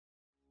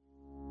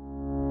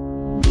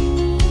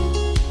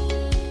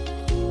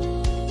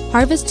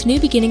Harvest New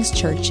Beginnings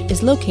Church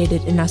is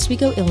located in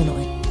Oswego,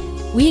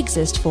 Illinois. We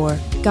exist for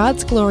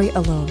God's glory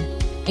alone,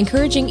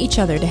 encouraging each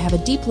other to have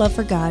a deep love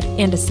for God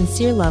and a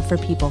sincere love for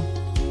people.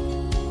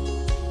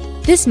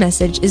 This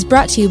message is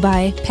brought to you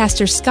by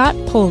Pastor Scott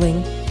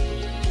Poling.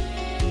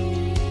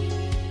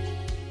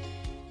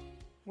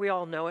 We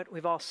all know it.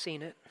 We've all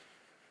seen it.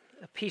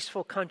 A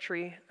peaceful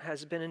country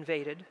has been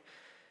invaded,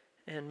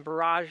 and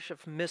barrage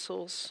of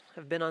missiles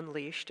have been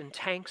unleashed, and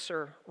tanks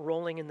are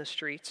rolling in the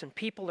streets, and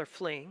people are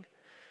fleeing.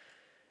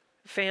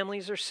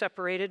 Families are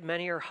separated.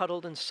 Many are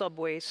huddled in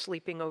subways,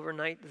 sleeping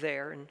overnight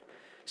there. And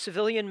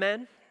civilian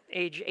men,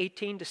 age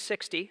 18 to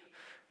 60,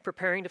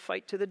 preparing to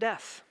fight to the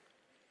death.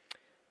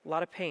 A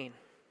lot of pain,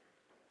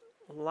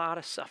 a lot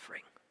of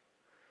suffering,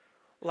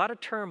 a lot of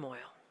turmoil.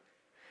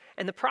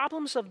 And the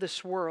problems of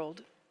this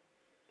world,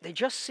 they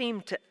just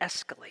seem to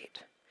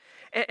escalate.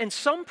 And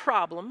some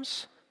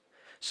problems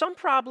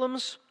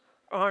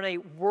are on a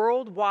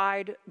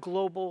worldwide,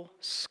 global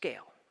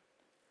scale.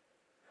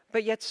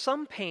 But yet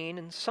some pain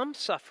and some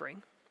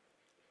suffering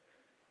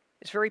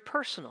is very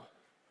personal.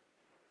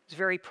 It's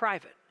very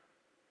private.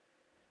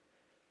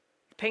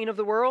 The pain of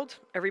the world,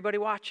 everybody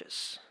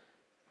watches.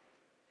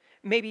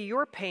 Maybe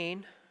your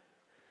pain,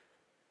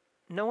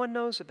 no one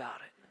knows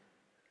about it.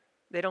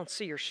 They don't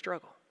see your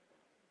struggle.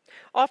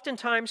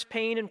 Oftentimes,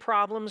 pain and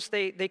problems,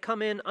 they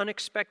come in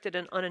unexpected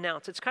and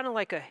unannounced. It's kind of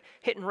like a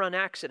hit-and-run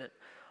accident.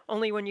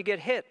 Only when you get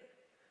hit,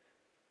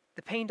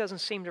 the pain doesn't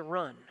seem to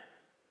run.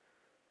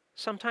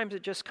 Sometimes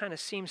it just kind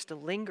of seems to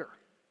linger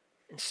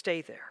and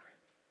stay there.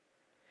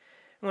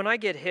 When I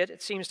get hit,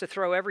 it seems to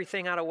throw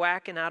everything out of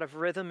whack and out of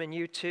rhythm, and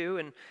you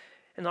too,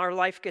 and our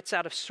life gets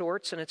out of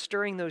sorts, and it's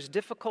during those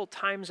difficult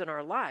times in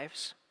our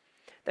lives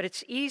that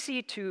it's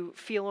easy to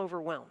feel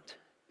overwhelmed.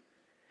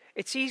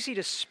 It's easy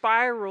to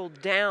spiral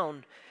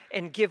down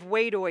and give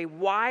way to a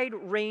wide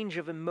range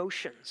of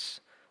emotions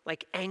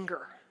like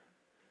anger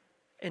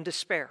and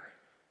despair,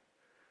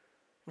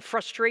 and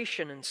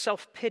frustration and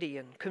self-pity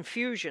and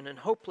confusion and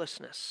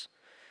hopelessness,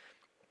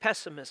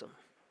 pessimism,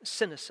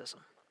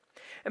 cynicism.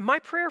 And my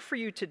prayer for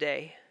you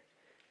today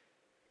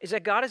is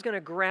that God is going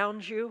to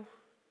ground you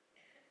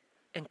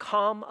and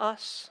calm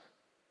us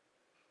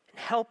and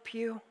help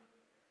you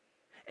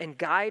and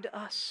guide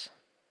us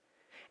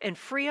and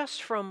free us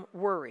from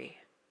worry,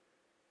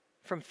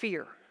 from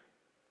fear,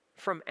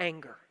 from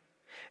anger.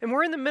 And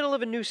we're in the middle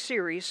of a new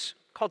series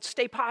called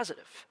Stay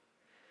Positive.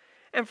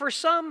 And for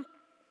some,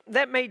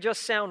 that may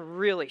just sound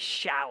really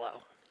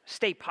shallow.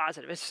 Stay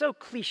positive. It's so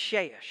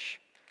cliche-ish.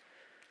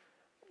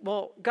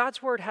 Well,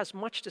 God's Word has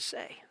much to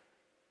say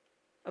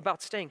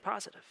about staying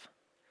positive.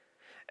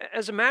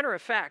 As a matter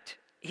of fact,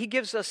 He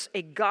gives us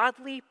a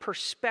godly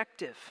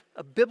perspective,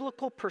 a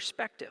biblical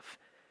perspective,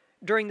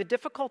 during the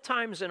difficult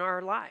times in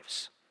our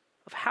lives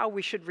of how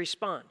we should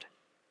respond.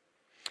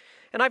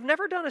 And I've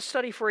never done a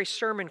study for a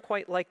sermon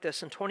quite like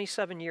this in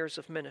 27 years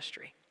of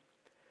ministry.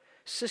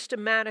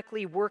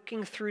 Systematically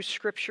working through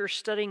Scripture,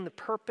 studying the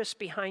purpose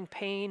behind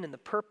pain and the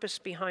purpose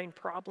behind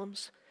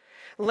problems.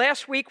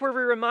 Last week we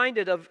were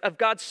reminded of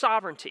God's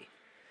sovereignty,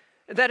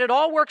 that it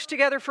all works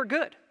together for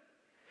good,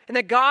 and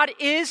that God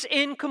is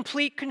in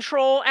complete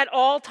control at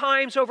all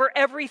times over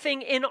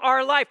everything in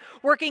our life,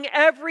 working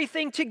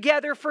everything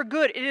together for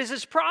good. It is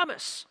His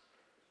promise.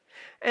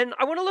 And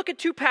I want to look at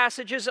two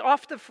passages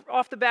off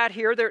the bat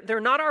here. They're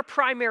not our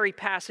primary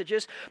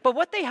passages, but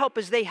what they help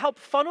is they help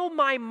funnel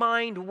my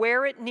mind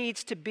where it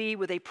needs to be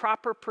with a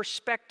proper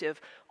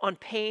perspective on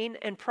pain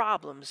and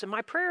problems. And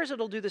my prayer is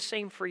it'll do the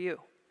same for you.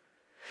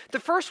 The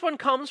first one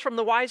comes from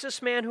the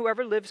wisest man who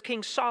ever lived,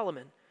 King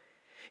Solomon.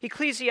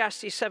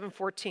 Ecclesiastes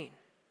 7:14.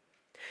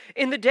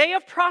 In the day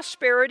of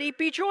prosperity,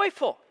 be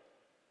joyful.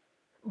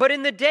 But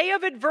in the day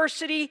of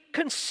adversity,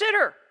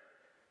 consider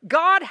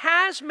God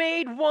has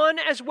made one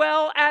as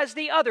well as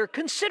the other.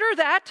 Consider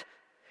that.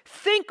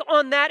 Think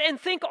on that and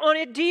think on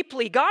it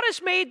deeply. God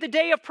has made the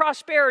day of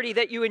prosperity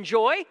that you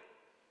enjoy,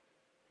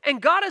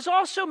 and God has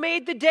also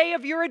made the day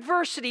of your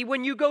adversity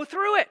when you go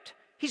through it.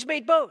 He's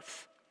made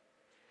both.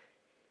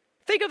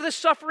 Think of the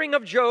suffering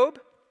of Job,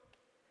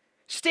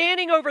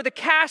 standing over the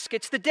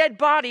caskets, the dead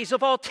bodies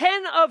of all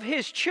 10 of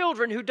his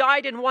children who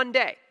died in one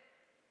day,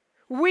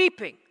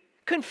 weeping,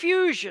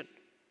 confusion.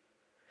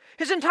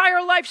 His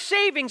entire life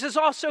savings is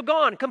also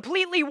gone,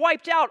 completely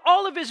wiped out,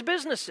 all of his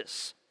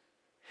businesses.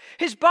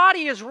 His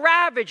body is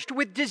ravaged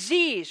with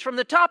disease from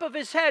the top of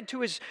his head to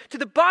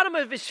the bottom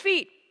of his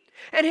feet.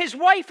 And his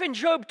wife in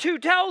Job 2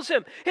 tells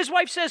him, his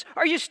wife says,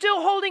 "Are you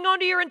still holding on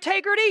to your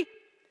integrity?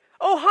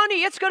 Oh,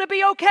 honey, it's going to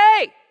be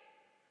okay."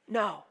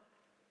 No.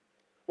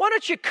 Why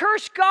don't you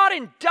curse God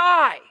and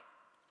die?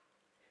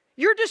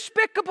 You're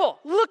despicable.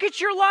 Look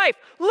at your life.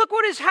 Look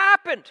what has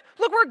happened.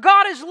 Look where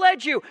God has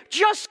led you.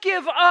 Just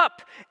give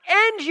up.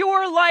 End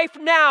your life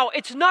now.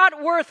 It's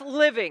not worth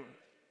living.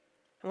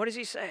 And what does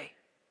he say?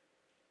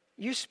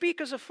 You speak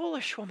as a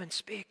foolish woman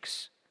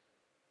speaks.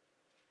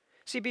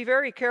 See, be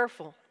very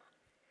careful.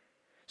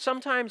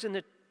 Sometimes in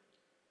the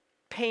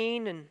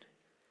pain and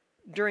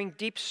during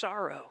deep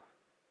sorrow,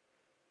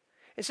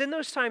 it's in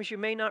those times you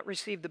may not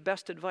receive the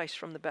best advice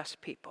from the best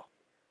people.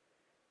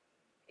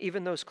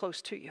 even those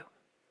close to you.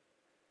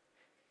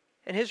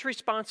 And his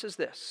response is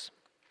this: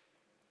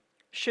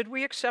 should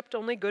we accept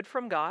only good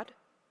from God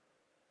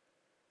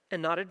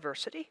and not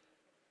adversity?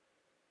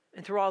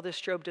 And through all this,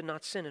 Job did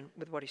not sin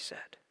with what he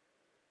said.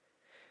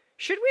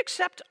 Should we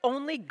accept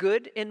only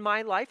good in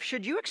my life?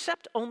 Should you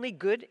accept only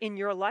good in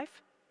your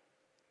life?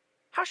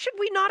 How should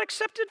we not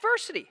accept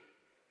adversity?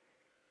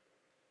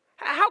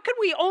 How can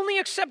we only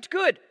accept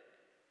good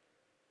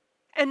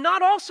and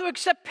not also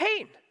accept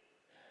pain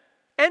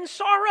and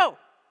sorrow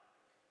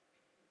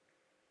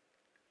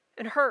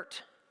and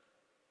hurt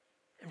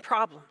and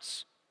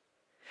problems?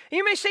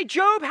 You may say,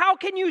 Job, how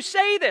can you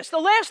say this? The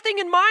last thing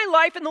in my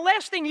life and the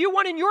last thing you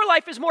want in your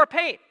life is more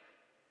pain.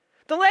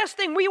 The last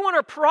thing we want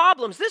are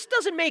problems. This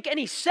doesn't make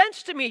any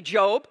sense to me,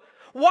 Job.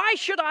 Why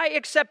should I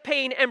accept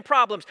pain and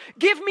problems?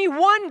 Give me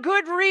one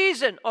good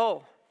reason.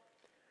 Oh,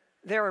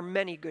 there are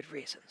many good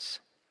reasons.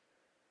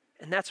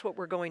 And that's what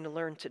we're going to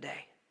learn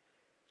today.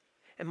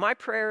 And my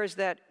prayer is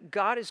that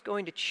God is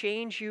going to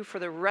change you for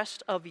the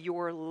rest of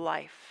your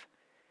life.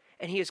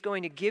 And he is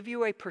going to give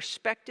you a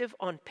perspective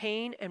on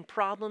pain and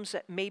problems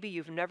that maybe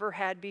you've never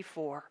had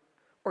before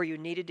or you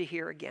needed to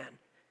hear again.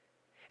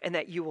 And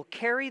that you will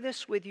carry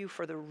this with you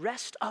for the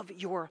rest of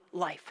your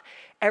life.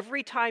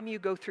 Every time you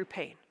go through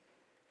pain,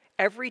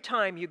 every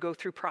time you go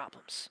through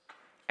problems,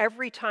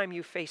 every time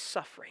you face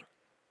suffering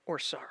or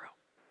sorrow.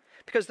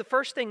 Because the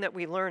first thing that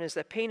we learn is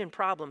that pain and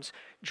problems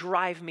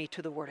drive me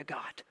to the Word of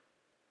God.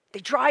 They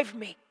drive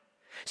me.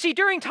 See,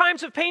 during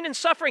times of pain and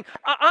suffering,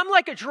 I'm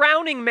like a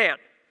drowning man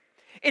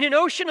in an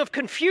ocean of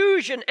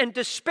confusion and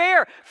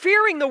despair,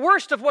 fearing the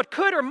worst of what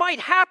could or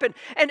might happen.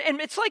 And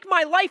it's like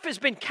my life has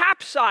been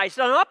capsized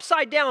and I'm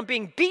upside down,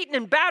 being beaten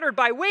and battered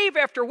by wave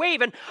after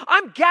wave. And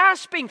I'm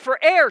gasping for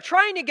air,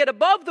 trying to get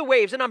above the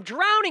waves. And I'm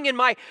drowning in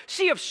my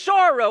sea of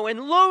sorrow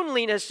and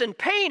loneliness and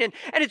pain. And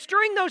it's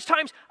during those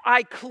times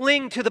I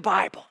cling to the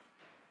Bible.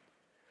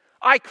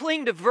 I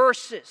cling to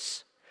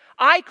verses.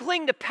 I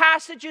cling to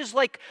passages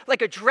like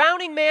a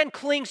drowning man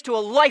clings to a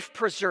life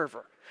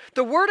preserver.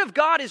 The Word of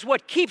God is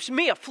what keeps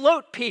me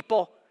afloat,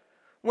 people,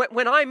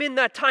 when I'm in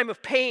that time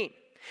of pain.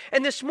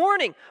 And this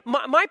morning,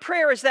 my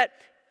prayer is that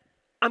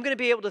I'm going to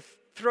be able to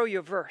throw you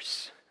a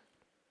verse.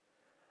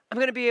 I'm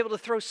going to be able to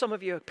throw some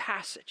of you a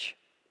passage.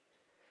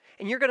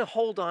 And you're going to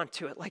hold on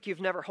to it like you've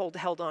never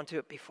held on to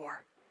it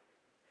before.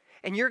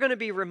 And you're going to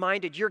be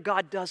reminded your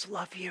God does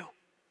love you.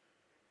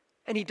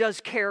 And he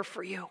does care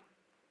for you.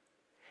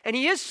 And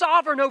he is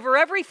sovereign over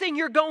everything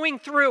you're going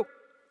through.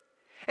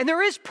 And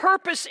there is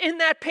purpose in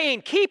that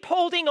pain. Keep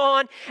holding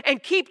on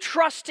and keep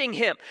trusting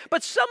him.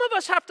 But some of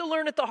us have to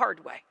learn it the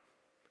hard way.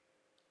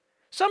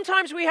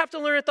 Sometimes we have to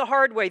learn it the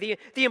hard way,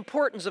 the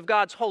importance of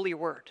God's holy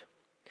word.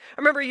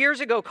 I remember years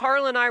ago,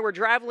 Carla and I were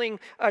traveling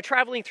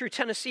through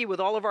Tennessee with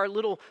all of our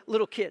little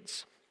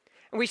kids.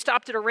 And we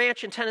stopped at a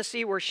ranch in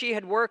Tennessee where she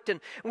had worked, and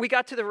we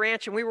got to the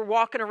ranch and we were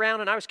walking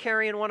around and I was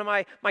carrying one of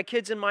my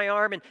kids in my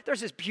arm, and there's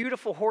this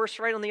beautiful horse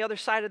right on the other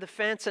side of the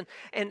fence,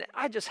 and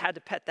I just had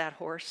to pet that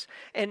horse.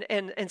 And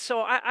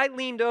so I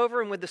leaned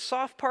over, and with the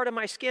soft part of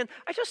my skin,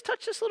 I just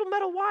touched this little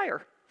metal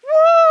wire.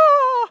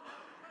 Whoa!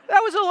 That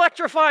was an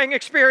electrifying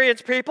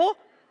experience, people.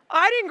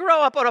 I didn't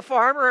grow up on a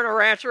farm or in a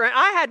ranch.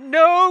 I had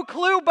no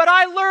clue, but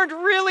I learned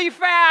really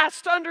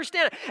fast to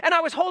understand it. And I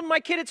was holding my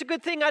kid. It's a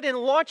good thing I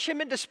didn't launch him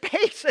into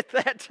space at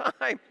that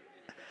time.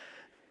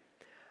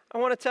 I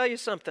want to tell you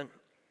something.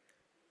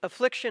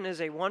 Affliction is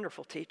a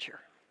wonderful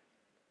teacher.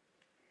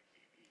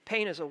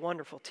 Pain is a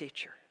wonderful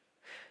teacher.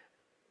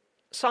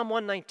 Psalm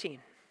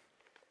 119.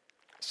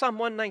 Psalm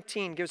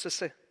 119 gives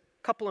us a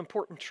couple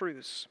important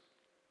truths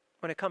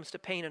when it comes to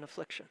pain and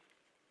affliction.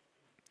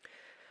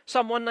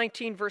 Psalm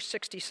 119, verse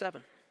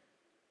 67.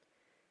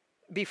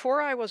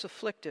 Before I was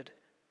afflicted,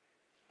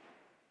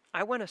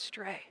 I went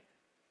astray.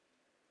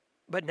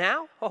 But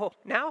now,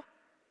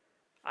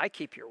 I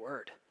keep your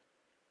word.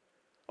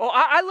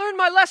 I learned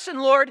my lesson,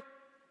 Lord.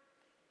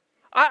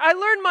 I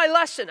learned my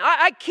lesson.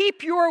 I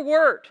keep your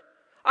word.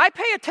 I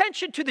pay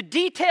attention to the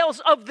details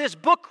of this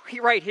book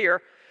right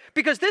here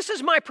because this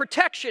is my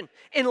protection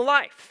in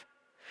life.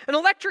 An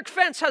electric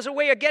fence has a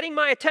way of getting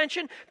my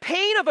attention.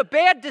 Pain of a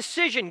bad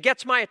decision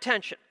gets my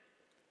attention.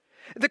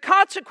 The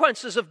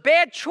consequences of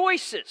bad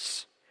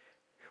choices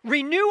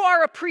renew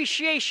our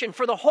appreciation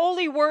for the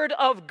holy word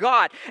of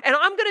God. And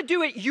I'm going to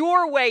do it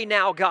your way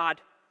now,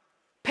 God.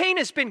 Pain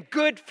has been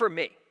good for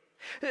me.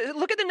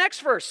 Look at the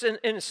next verse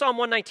in Psalm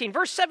 119,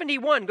 verse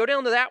 71. Go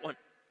down to that one.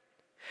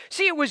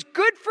 See, it was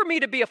good for me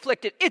to be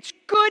afflicted. It's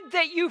good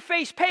that you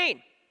face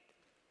pain.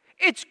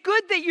 It's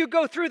good that you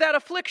go through that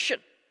affliction.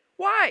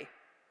 Why?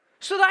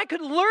 So that I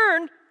could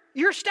learn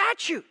your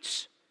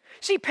statutes.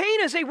 See,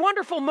 pain is a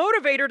wonderful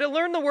motivator to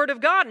learn the Word of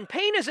God, and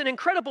pain is an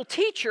incredible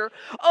teacher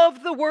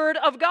of the Word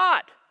of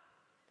God.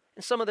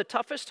 And some of the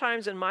toughest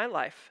times in my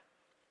life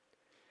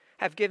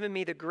have given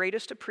me the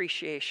greatest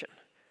appreciation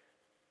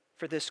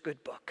for this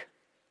good book.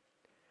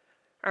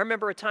 I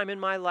remember a time in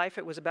my life,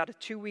 it was about a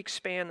 2-week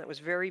span that was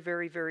very,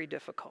 very, very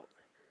difficult.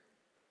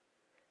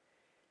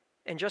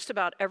 And just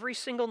about every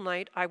single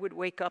night, I would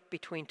wake up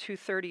between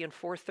 2:30 and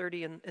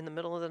 4:30 in the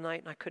middle of the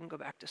night, and I couldn't go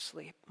back to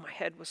sleep. My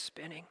head was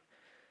spinning,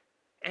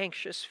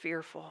 anxious,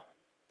 fearful.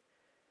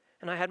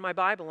 And I had my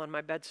Bible on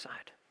my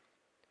bedside.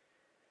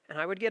 And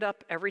I would get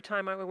up every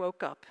time I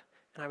woke up,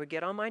 and I would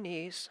get on my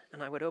knees,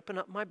 and I would open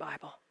up my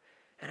Bible,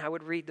 and I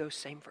would read those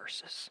same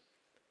verses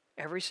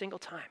every single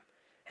time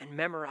and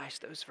memorize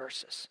those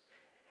verses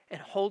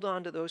and hold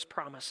on to those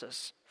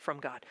promises from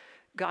God.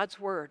 God's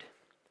word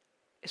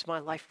is my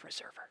life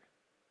preserver.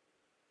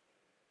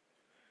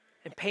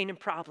 And pain and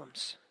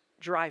problems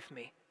drive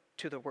me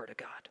to the Word of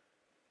God.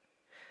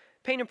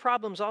 Pain and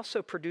problems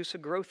also produce a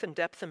growth in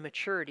depth and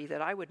maturity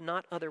that I would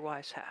not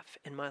otherwise have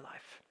in my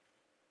life.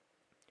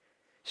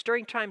 It's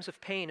during times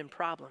of pain and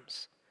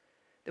problems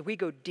that we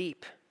go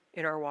deep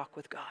in our walk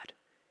with God,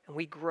 and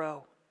we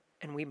grow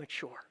and we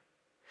mature.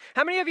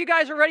 How many of you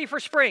guys are ready for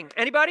spring?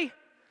 Anybody?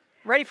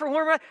 Ready for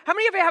warm weather? How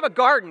many of you have a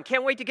garden?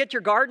 Can't wait to get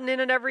your garden in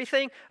and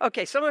everything?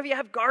 Okay, some of you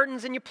have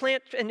gardens and you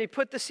plant and you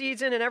put the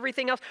seeds in and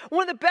everything else.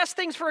 One of the best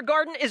things for a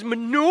garden is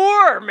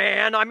manure,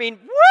 man. I mean,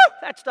 woo!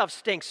 That stuff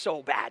stinks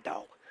so bad,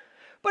 though.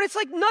 But it's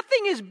like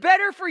nothing is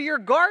better for your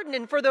garden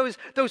and for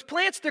those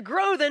plants to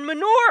grow than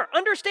manure.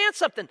 Understand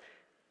something.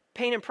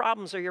 Pain and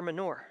problems are your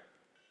manure.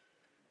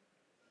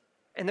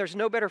 And there's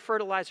no better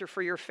fertilizer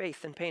for your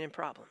faith than pain and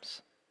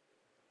problems.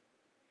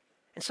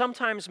 And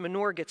sometimes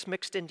manure gets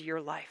mixed into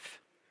your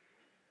life.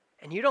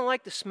 And you don't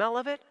like the smell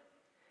of it.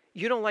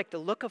 You don't like the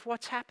look of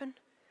what's happened.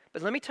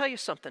 But let me tell you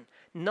something.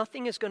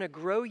 Nothing is going to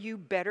grow you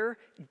better,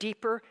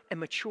 deeper, and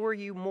mature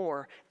you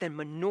more than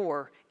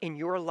manure in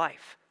your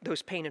life,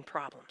 those pain and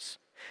problems.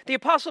 The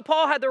Apostle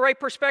Paul had the right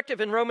perspective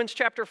in Romans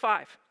chapter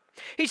 5.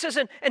 He says,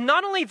 and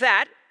not only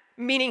that,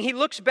 meaning he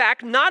looks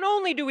back, not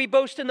only do we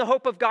boast in the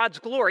hope of God's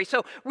glory,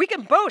 so we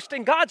can boast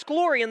in God's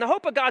glory, in the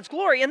hope of God's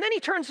glory, and then he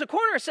turns the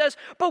corner and says,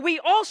 but we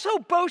also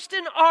boast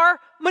in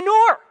our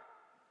manure.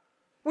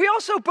 We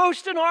also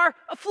boast in our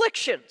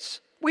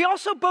afflictions. We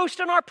also boast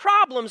in our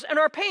problems and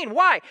our pain.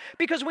 Why?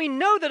 Because we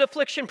know that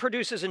affliction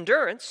produces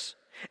endurance,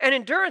 and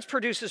endurance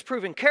produces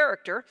proven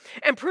character,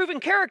 and proven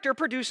character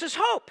produces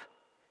hope.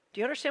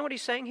 Do you understand what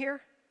he's saying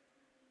here?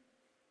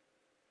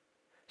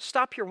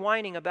 Stop your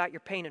whining about your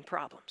pain and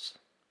problems.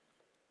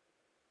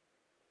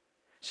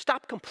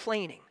 Stop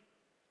complaining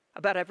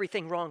about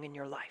everything wrong in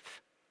your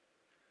life.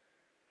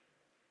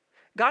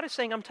 God is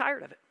saying, I'm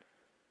tired of it.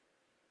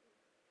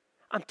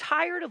 I'm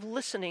tired of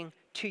listening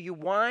to you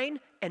whine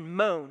and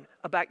moan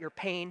about your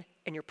pain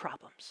and your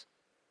problems.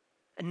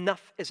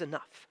 Enough is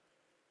enough.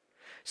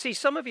 See,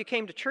 some of you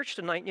came to church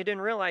tonight and you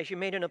didn't realize you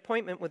made an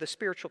appointment with a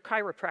spiritual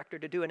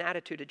chiropractor to do an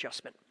attitude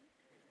adjustment.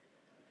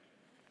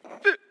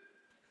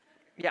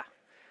 Yeah.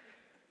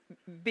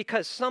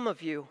 Because some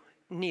of you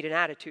need an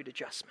attitude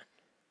adjustment.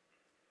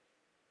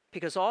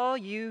 Because all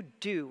you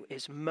do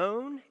is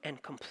moan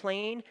and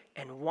complain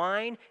and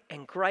whine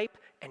and gripe,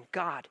 and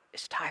God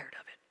is tired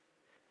of it.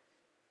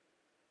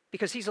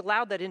 Because he's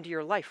allowed that into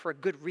your life for a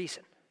good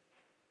reason.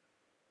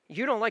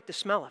 You don't like the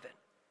smell of it,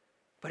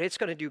 but it's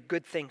going to do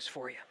good things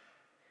for you.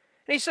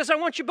 And he says, I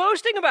want you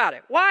boasting about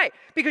it. Why?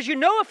 Because you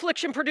know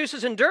affliction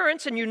produces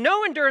endurance, and you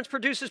know endurance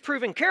produces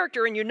proven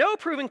character, and you know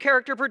proven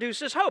character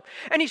produces hope.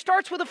 And he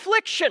starts with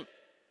affliction,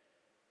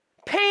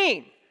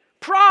 pain,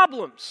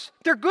 problems.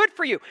 They're good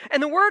for you.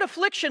 And the word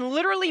affliction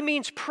literally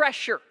means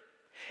pressure.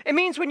 It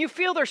means when you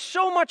feel there's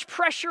so much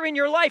pressure in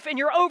your life and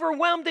you're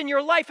overwhelmed in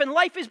your life and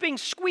life is being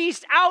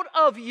squeezed out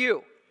of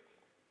you.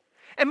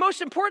 And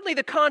most importantly,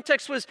 the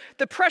context was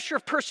the pressure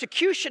of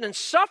persecution and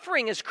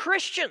suffering as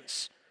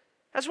Christians.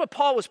 That's what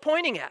Paul was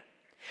pointing at.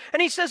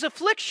 And he says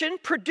affliction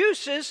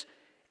produces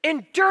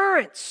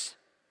endurance.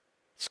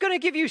 It's going to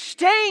give you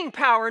staying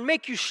power and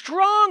make you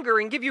stronger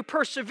and give you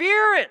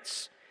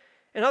perseverance.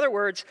 In other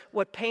words,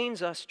 what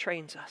pains us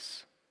trains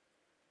us.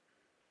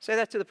 Say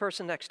that to the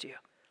person next to you.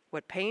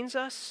 What pains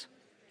us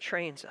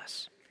trains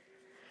us.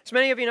 As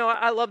many of you know,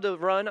 I love to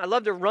run. I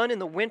love to run in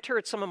the winter.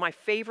 It's some of my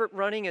favorite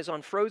running is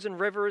on frozen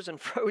rivers and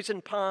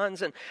frozen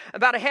ponds. And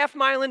about a half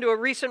mile into a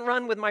recent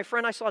run with my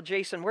friend, I saw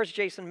Jason. Where's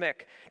Jason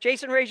Mick?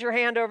 Jason, raise your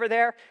hand over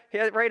there.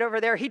 Yeah, right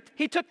over there.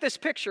 He took this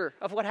picture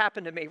of what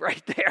happened to me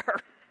right there.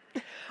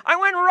 I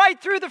went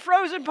right through the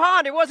frozen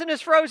pond. It wasn't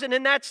as frozen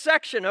in that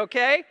section,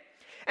 okay?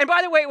 And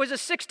by the way, it was a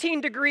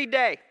 16-degree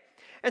day.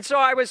 And so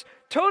I was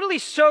totally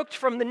soaked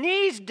from the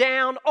knees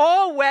down,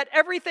 all wet,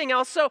 everything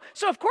else. So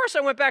of course I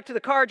went back to the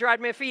car,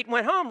 dried my feet, and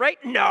went home, right?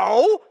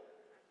 No.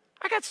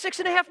 I got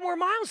 6.5 more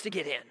miles to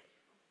get in.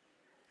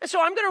 And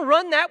so I'm going to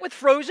run that with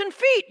frozen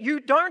feet. You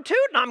darn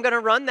tootin', I'm going to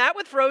run that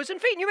with frozen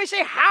feet. And you may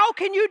say, how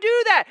can you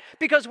do that?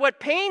 Because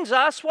what pains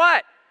us,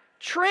 what?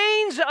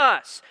 Trains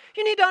us.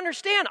 You need to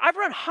understand, I've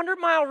run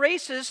 100-mile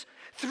races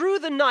through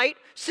the night,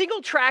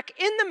 single track,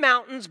 in the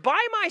mountains,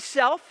 by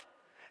myself.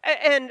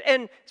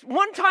 And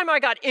one time I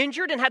got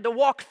injured and had to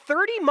walk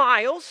 30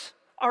 miles,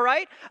 all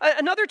right?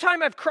 Another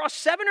time I've crossed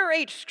 7 or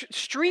 8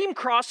 stream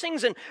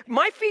crossings and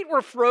my feet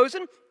were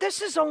frozen.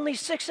 This is only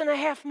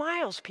 6.5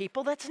 miles,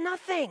 people. That's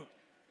nothing.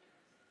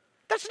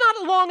 That's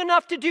not long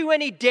enough to do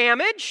any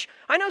damage.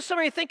 I know some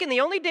of you are thinking the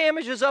only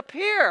damage is up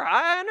here.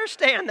 I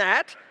understand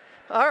that.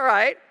 All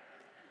right.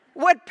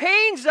 What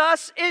pains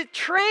us, it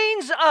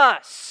trains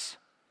us.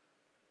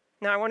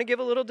 Now, I want to give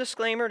a little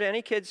disclaimer to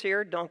any kids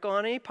here. Don't go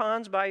on any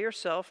ponds by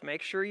yourself.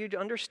 Make sure you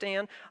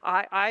understand.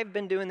 I've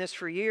been doing this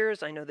for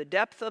years. I know the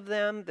depth of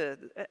them,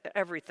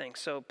 everything.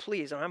 So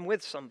please, I'm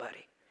with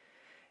somebody.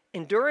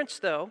 Endurance,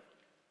 though,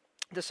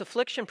 this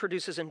affliction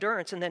produces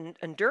endurance, and then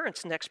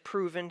endurance next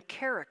proven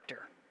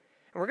character.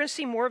 And we're going to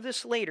see more of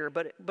this later,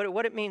 but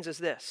what it means is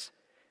this.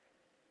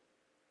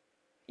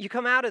 You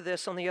come out of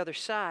this on the other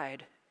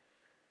side,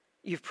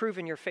 you've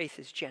proven your faith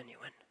is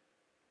genuine,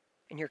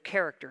 and your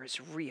character is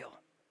real.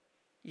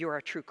 You are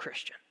a true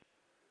Christian.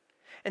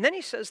 And then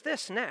he says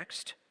this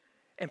next,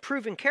 and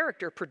proven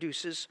character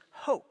produces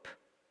hope.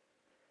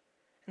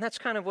 And that's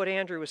kind of what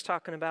Andrew was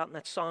talking about and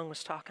that song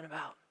was talking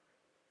about.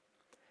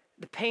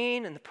 The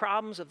pain and the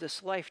problems of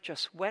this life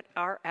just whet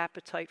our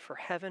appetite for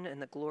heaven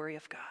and the glory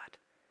of God.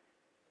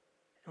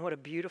 And what a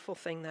beautiful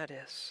thing that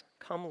is.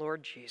 Come,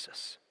 Lord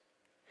Jesus.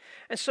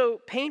 And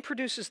so pain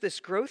produces this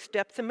growth,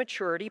 depth, and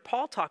maturity.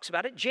 Paul talks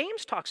about it.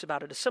 James talks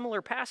about it, a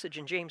similar passage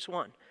in James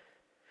 1.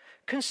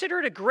 Consider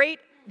it a great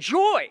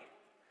joy,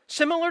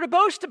 similar to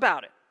boast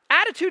about it.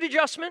 Attitude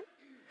adjustment.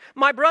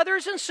 My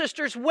brothers and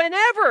sisters,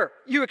 whenever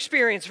you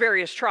experience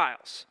various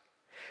trials,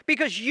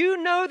 because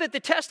you know that the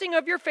testing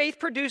of your faith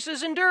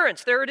produces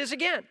endurance. There it is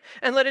again.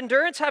 And let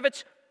endurance have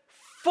its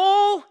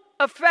full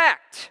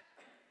effect,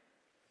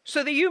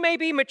 so that you may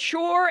be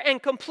mature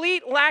and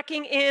complete,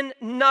 lacking in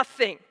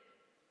nothing.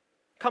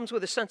 Comes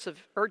with a sense of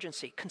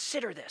urgency.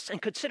 Consider this,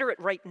 and consider it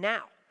right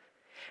now.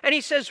 And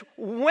he says,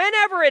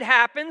 whenever it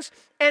happens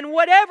and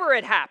whatever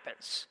it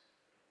happens.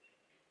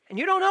 And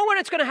you don't know when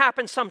it's going to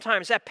happen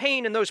sometimes, that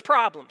pain and those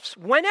problems.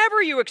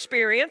 Whenever you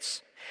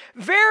experience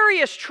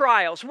various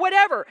trials,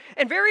 whatever.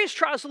 And various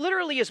trials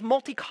literally is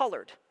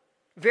multicolored,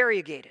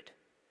 variegated.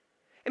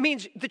 It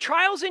means the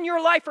trials in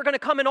your life are going to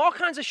come in all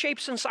kinds of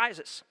shapes and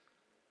sizes.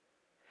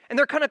 And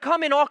they're going to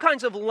come in all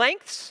kinds of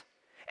lengths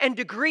and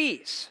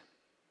degrees.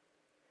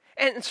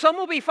 And some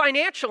will be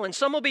financial, and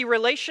some will be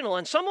relational,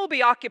 and some will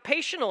be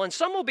occupational, and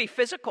some will be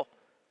physical.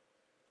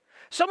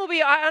 Some will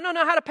be, I don't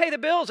know how to pay the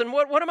bills, and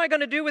what am I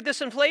going to do with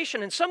this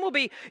inflation? And some will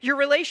be your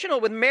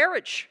relational with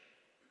marriage,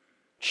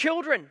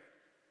 children,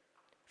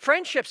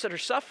 friendships that are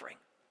suffering.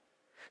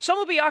 Some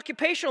will be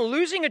occupational,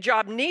 losing a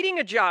job, needing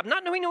a job,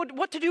 not knowing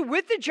what to do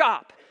with the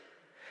job.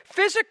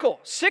 Physical,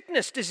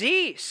 sickness,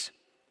 disease,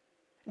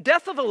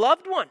 death of a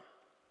loved one.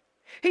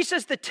 He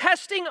says the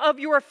testing of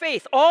your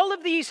faith, all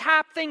of these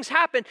things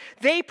happen,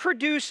 they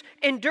produce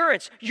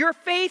endurance. Your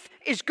faith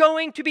is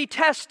going to be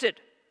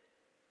tested.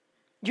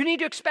 You need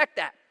to expect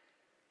that.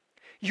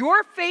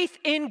 Your faith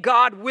in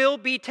God will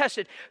be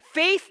tested.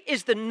 Faith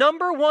is the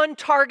number one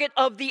target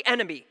of the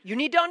enemy. You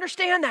need to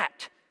understand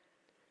that.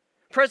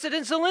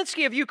 President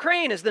Zelensky of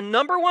Ukraine is the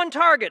number one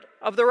target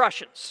of the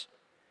Russians.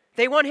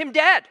 They want him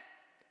dead.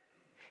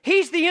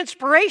 He's the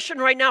inspiration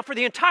right now for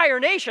the entire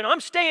nation.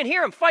 I'm staying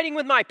here. I'm fighting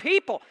with my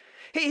people.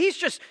 He's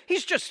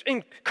just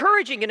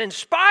encouraging and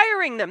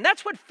inspiring them.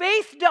 That's what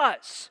faith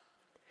does.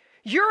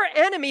 Your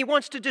enemy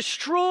wants to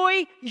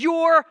destroy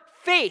your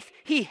faith.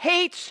 He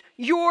hates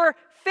your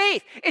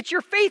faith. It's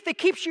your faith that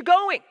keeps you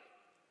going.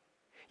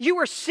 You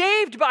were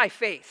saved by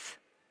faith.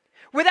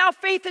 Without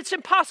faith, it's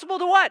impossible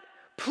to what?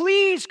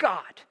 Please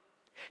God.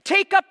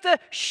 Take up the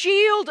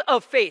shield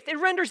of faith. It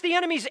renders the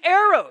enemy's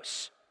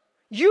arrows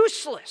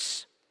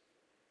useless.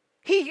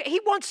 He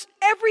wants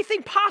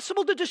everything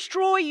possible to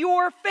destroy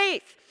your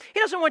faith. He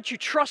doesn't want you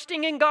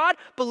trusting in God,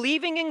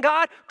 believing in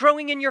God,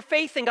 growing in your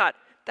faith in God.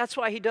 That's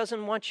why he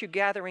doesn't want you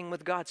gathering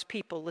with God's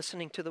people,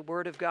 listening to the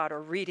Word of God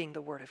or reading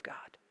the Word of God.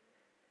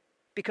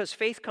 Because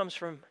faith comes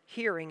from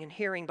hearing, and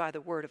hearing by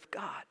the Word of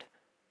God.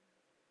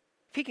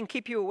 If he can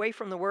keep you away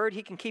from the Word,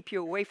 he can keep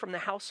you away from the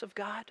house of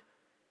God.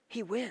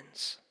 He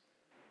wins.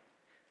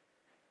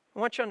 I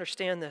want you to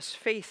understand this.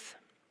 Faith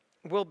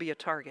will be a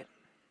target.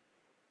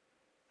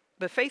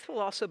 But faith will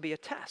also be a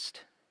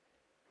test.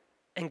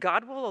 And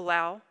God will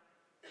allow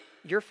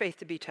your faith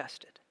to be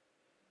tested.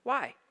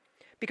 Why?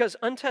 Because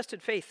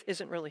untested faith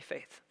isn't really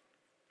faith.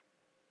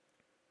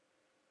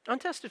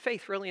 Untested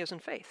faith really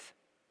isn't faith.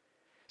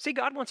 See,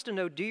 God wants to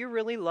know, do you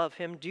really love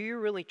him? Do you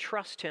really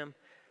trust him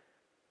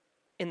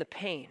in the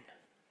pain,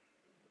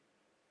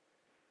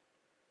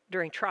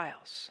 during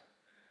trials,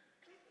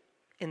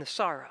 in the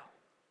sorrow?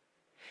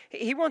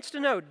 He wants to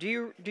know,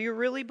 do you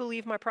really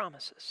believe my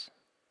promises?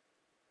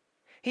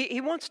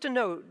 He wants to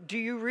know, do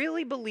you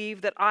really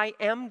believe that I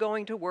am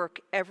going to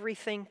work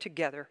everything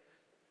together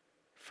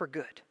for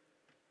good?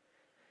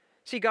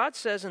 See, God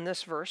says in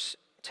this verse,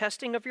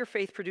 testing of your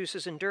faith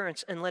produces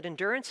endurance, and let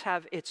endurance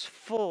have its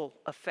full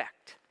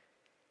effect.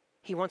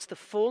 He wants the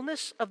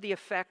fullness of the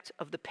effect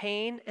of the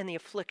pain and the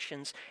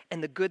afflictions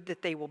and the good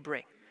that they will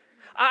bring.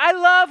 I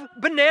love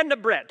banana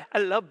bread. I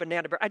love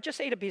banana bread. I just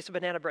ate a piece of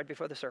banana bread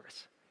before the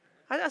service.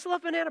 I just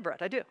love banana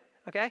bread. I do.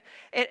 Okay?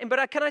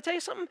 But can I tell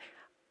you something?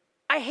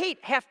 I hate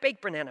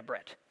half-baked banana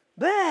bread.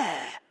 Blah.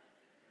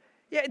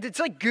 Yeah, it's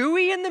like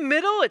gooey in the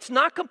middle. It's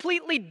not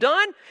completely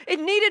done. It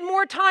needed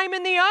more time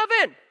in the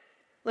oven.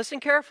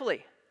 Listen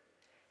carefully.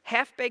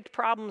 Half-baked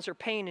problems or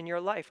pain in your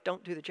life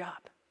don't do the job.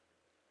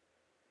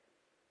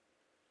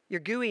 You're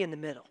gooey in the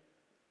middle.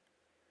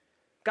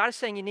 God is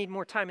saying you need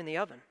more time in the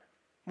oven.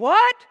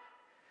 What?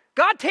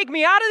 God, take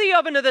me out of the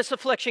oven of this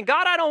affliction.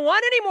 God, I don't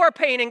want any more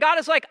pain. And God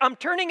is like, I'm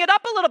turning it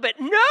up a little bit.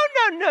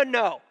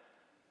 No.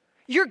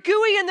 You're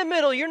gooey in the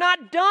middle. You're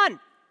not done.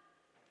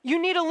 You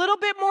need a little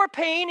bit more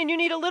pain, and you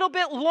need a little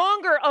bit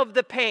longer of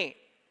the pain,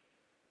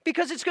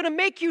 because it's going to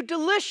make you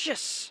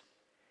delicious.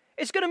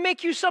 It's going to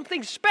make you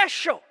something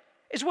special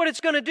is what it's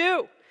going to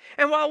do.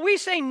 And while we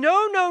say,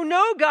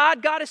 no,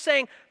 God is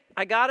saying,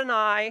 I got an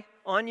eye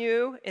on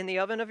you in the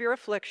oven of your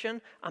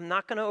affliction. I'm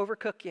not going to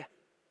overcook you.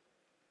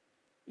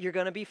 You're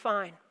going to be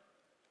fine.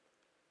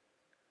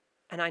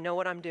 And I know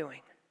what I'm doing.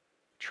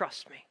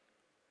 Trust me.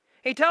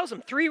 He tells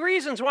them 3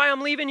 reasons why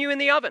I'm leaving you in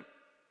the oven.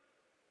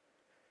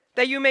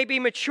 That you may be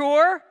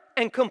mature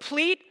and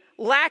complete,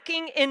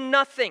 lacking in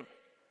nothing.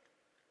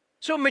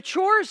 So it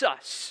matures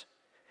us,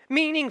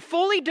 meaning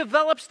fully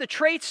develops the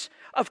traits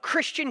of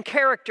Christian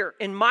character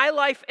in my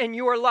life and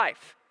your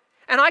life.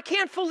 And I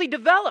can't fully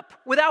develop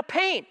without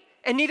pain,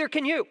 and neither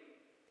can you.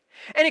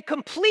 And it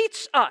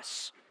completes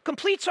us,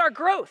 completes our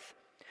growth.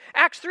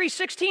 Acts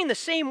 3:16, the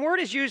same word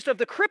is used of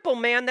the crippled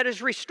man that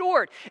is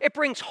restored. It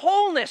brings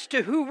wholeness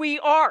to who we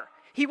are.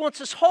 He wants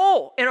us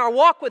whole in our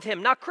walk with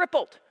him, not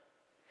crippled.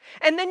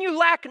 And then you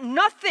lack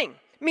nothing,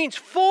 means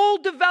full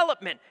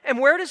development. And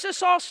where does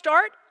this all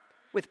start?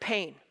 With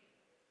pain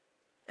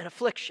and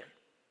affliction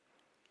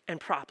and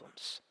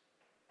problems.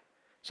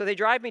 So they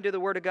drive me to the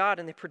Word of God,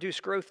 and they produce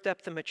growth,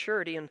 depth, and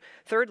maturity. And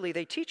thirdly,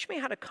 they teach me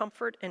how to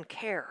comfort and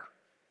care.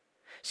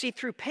 See,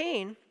 through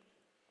pain,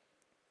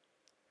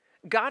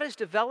 God is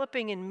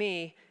developing in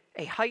me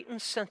a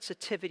heightened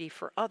sensitivity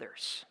for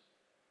others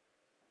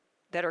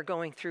that are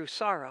going through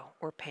sorrow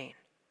or pain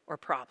or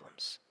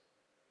problems.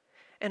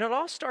 And it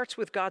all starts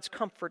with God's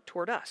comfort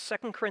toward us.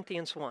 2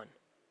 Corinthians 1.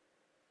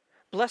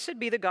 Blessed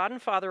be the God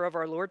and Father of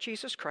our Lord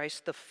Jesus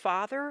Christ, the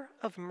Father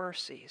of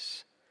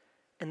mercies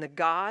and the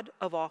God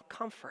of all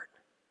comfort.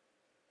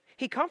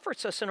 He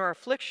comforts us in our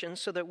afflictions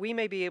so that we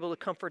may be able to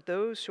comfort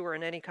those who are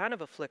in any kind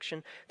of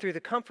affliction through the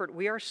comfort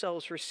we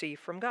ourselves receive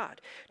from God.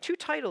 2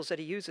 titles that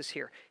he uses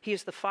here. He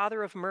is the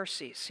Father of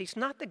mercies. He's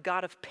not the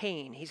God of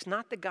pain. He's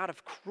not the God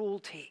of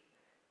cruelty.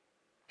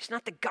 He's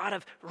not the God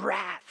of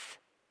wrath.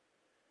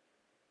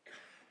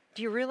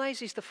 Do you realize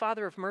he's the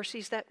Father of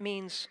mercies? That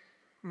means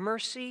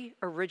mercy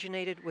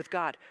originated with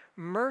God.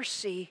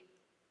 Mercy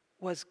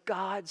was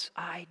God's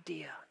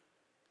idea.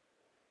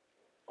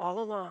 All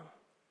along,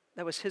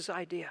 that was his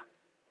idea.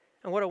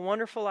 And what a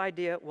wonderful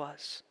idea it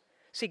was.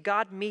 See,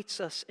 God meets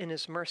us in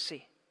his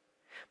mercy.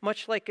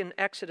 Much like in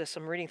Exodus,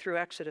 I'm reading through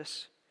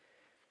Exodus.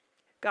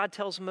 God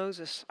tells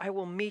Moses, I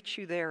will meet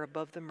you there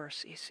above the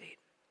mercy seat.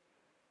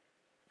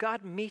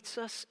 God meets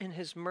us in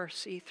his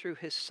mercy through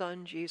his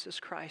Son, Jesus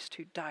Christ,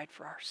 who died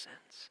for our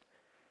sins.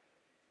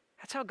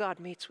 That's how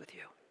God meets with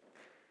you.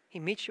 He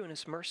meets you in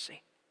his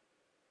mercy.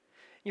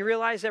 You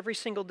realize every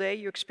single day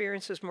you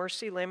experience his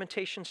mercy.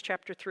 Lamentations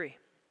chapter 3.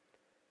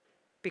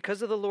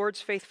 Because of the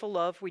Lord's faithful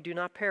love, we do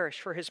not perish,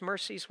 for his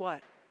mercies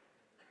what?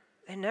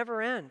 They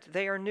never end.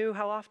 They are new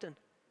how often?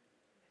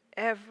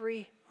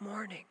 Every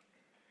morning.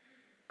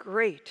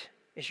 Great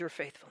is your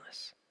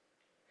faithfulness.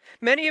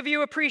 Many of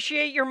you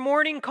appreciate your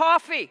morning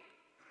coffee.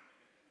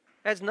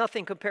 That's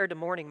nothing compared to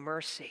morning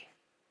mercy.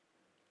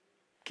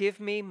 Give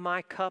me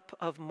my cup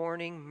of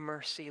morning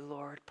mercy,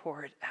 Lord.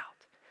 Pour it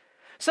out.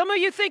 Some of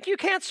you think you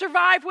can't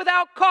survive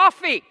without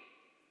coffee.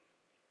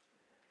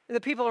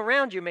 The people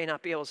around you may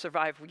not be able to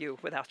survive you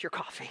without your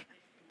coffee.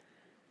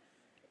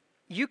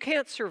 You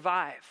can't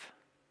survive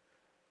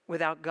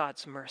without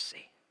God's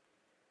mercy.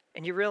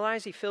 And you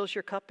realize he fills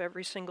your cup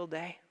every single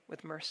day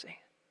with mercy.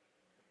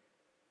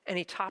 And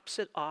he tops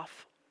it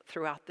off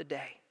throughout the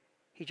day.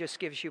 He just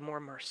gives you more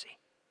mercy.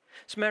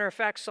 As a matter of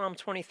fact, Psalm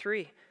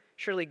 23,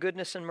 surely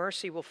goodness and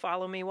mercy will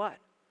follow me what?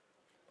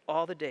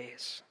 All the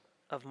days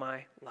of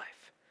my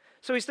life.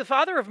 So he's the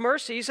Father of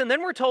mercies, and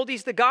then we're told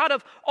he's the God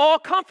of all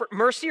comfort.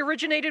 Mercy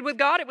originated with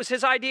God. It was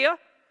his idea.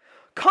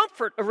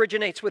 Comfort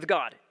originates with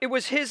God. It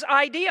was his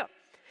idea.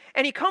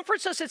 And he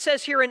comforts us, it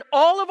says here, in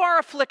all of our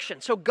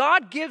affliction. So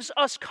God gives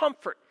us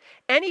comfort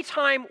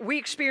anytime we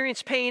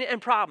experience pain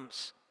and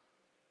problems.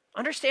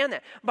 Understand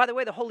that. By the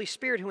way, the Holy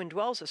Spirit who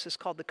indwells us is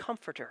called the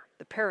Comforter,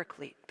 the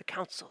Paraclete, the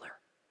Counselor.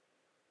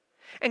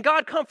 And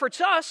God comforts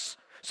us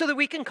so that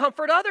we can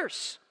comfort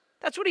others.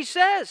 That's what he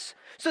says.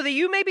 So that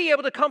you may be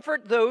able to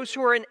comfort those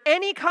who are in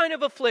any kind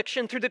of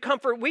affliction through the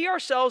comfort we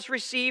ourselves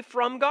receive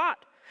from God.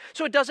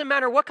 So it doesn't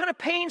matter what kind of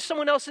pain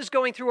someone else is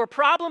going through or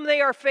problem they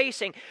are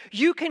facing,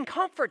 you can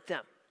comfort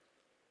them.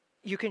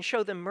 You can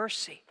show them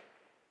mercy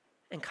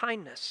and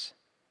kindness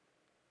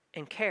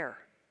and care.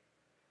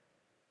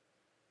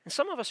 And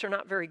some of us are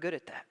not very good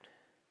at that.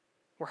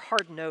 We're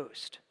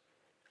hard-nosed,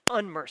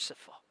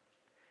 unmerciful.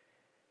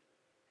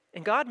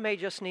 And God may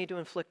just need to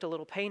inflict a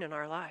little pain in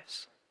our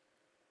lives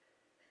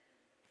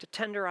to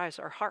tenderize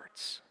our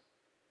hearts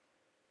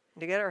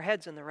and to get our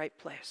heads in the right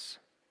place.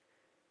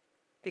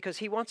 Because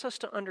he wants us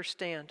to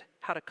understand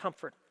how to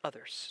comfort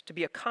others, to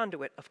be a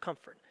conduit of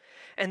comfort.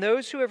 And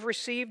those who have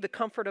received the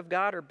comfort of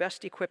God are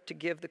best equipped to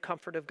give the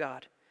comfort of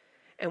God.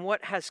 And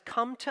what has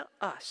come to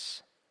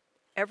us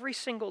every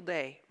single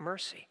day,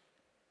 mercy,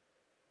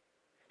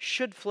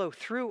 should flow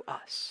through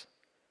us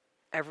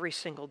every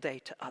single day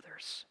to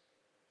others,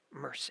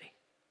 mercy.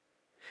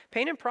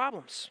 Pain and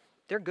problems,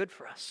 they're good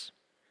for us.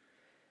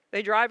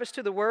 They drive us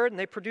to the Word, and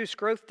they produce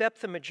growth,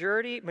 depth, and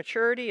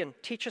maturity, and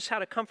teach us how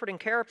to comfort and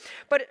care.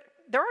 But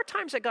there are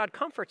times that God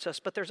comforts us,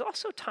 but there's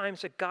also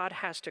times that God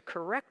has to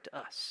correct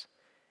us,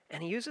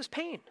 and he uses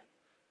pain.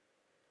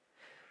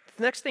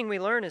 The next thing we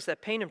learn is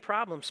that pain and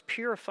problems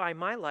purify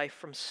my life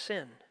from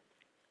sin.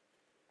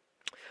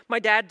 My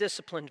dad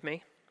disciplined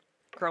me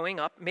growing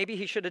up. Maybe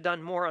he should have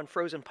done more on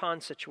frozen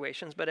pond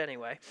situations, but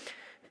anyway.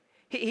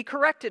 He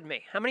corrected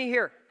me. How many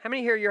here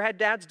your had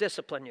dads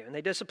discipline you? And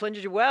they disciplined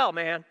you well,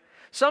 man.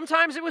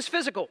 Sometimes it was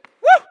physical.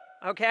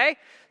 Woo! Okay?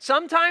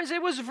 Sometimes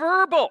it was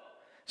verbal.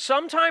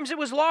 Sometimes it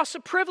was loss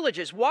of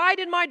privileges. Why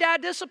did my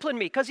dad discipline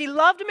me? Because he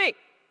loved me.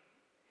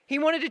 He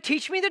wanted to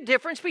teach me the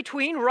difference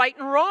between right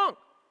and wrong.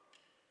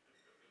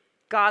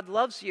 God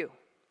loves you.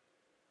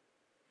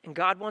 And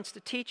God wants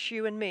to teach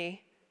you and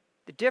me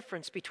the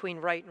difference between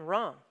right and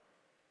wrong.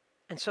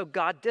 And so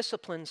God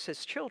disciplines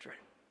his children.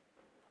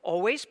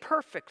 Always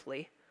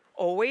perfectly,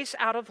 always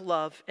out of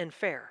love and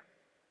fair.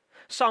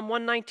 Psalm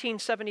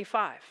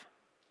 119:75.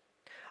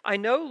 I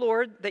know,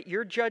 Lord, that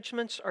your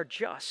judgments are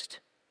just,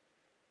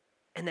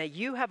 and that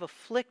you have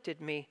afflicted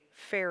me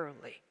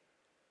fairly.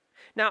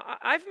 Now,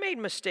 I've made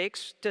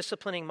mistakes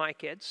disciplining my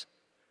kids.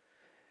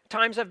 At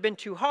times I've been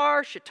too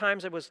harsh. At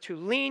times I was too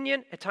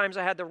lenient. At times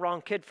I had the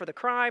wrong kid for the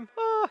crime.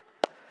 Oh,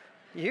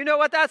 you know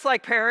what that's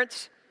like,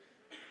 parents.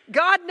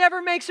 God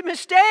never makes a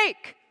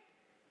mistake.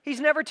 He's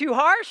never too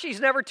harsh. He's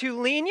never too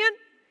lenient.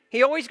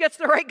 He always gets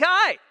the right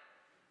guy.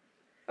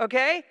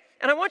 Okay?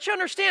 And I want you to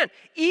understand,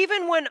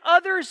 even when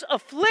others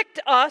afflict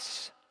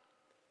us,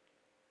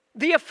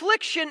 the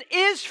affliction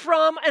is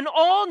from an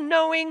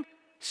all-knowing,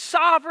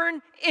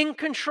 sovereign,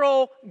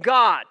 in-control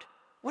God.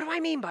 What do I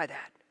mean by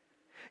that?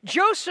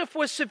 Joseph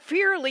was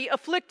severely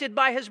afflicted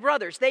by his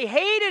brothers. They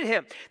hated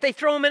him. They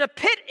throw him in a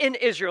pit in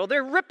Israel. They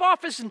rip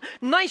off his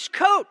nice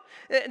coat.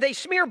 They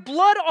smear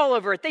blood all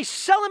over it. They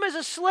sell him as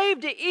a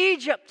slave to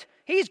Egypt.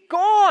 He's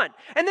gone.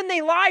 And then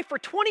they lie for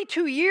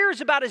 22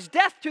 years about his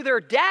death to their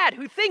dad,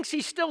 who thinks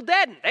he's still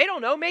dead. And they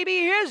don't know. Maybe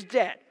he is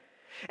dead.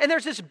 And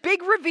there's this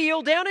big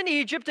reveal down in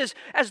Egypt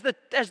as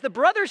the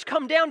brothers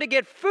come down to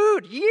get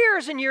food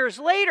years and years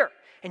later.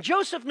 And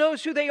Joseph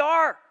knows who they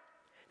are.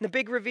 And the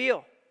big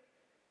reveal.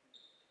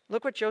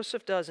 Look what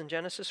Joseph does in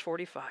Genesis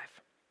 45.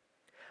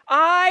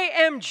 I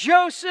am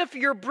Joseph,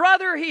 your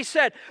brother, he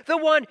said, the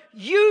one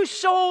you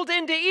sold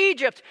into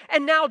Egypt.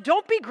 And now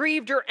don't be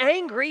grieved or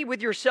angry with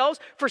yourselves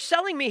for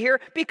selling me here,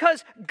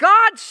 because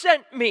God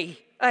sent me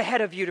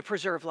ahead of you to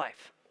preserve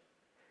life.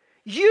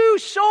 You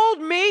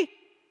sold me,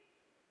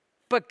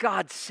 but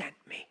God sent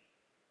me.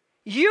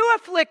 You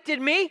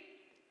afflicted me,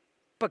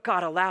 but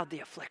God allowed the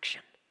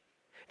affliction.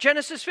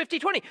 Genesis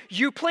 50:20.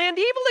 You planned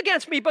evil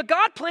against me, but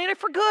God planned it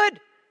for good,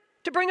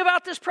 to bring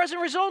about this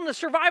present result in the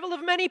survival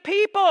of many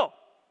people.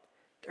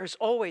 There's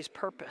always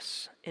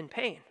purpose in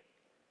pain.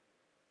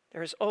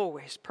 There is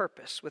always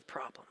purpose with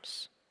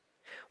problems.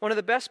 One of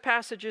the best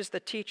passages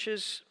that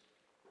teaches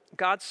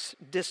God's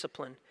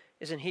discipline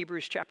is in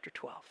Hebrews chapter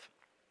 12.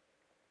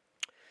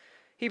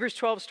 Hebrews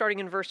 12, starting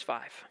in verse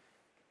 5.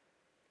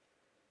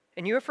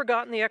 And you have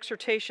forgotten the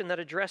exhortation that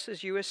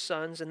addresses you as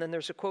sons. And then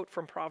there's a quote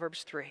from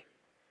Proverbs 3.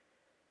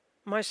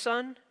 My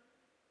son,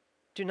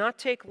 do not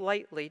take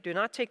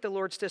the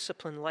Lord's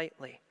discipline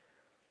lightly,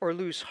 or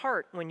lose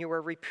heart when you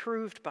are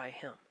reproved by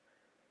him.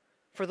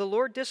 For the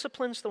Lord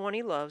disciplines the one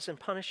he loves and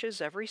punishes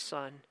every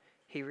son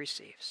he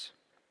receives.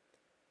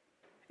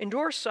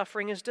 Endure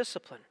suffering as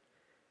discipline.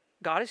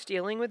 God is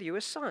dealing with you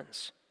as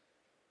sons.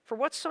 For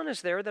what son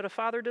is there that a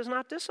father does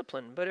not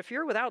discipline? But if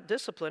you're without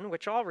discipline,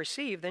 which all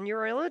receive, then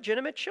you're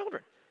illegitimate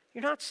children.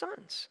 You're not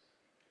sons.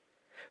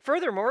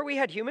 Furthermore, we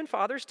had human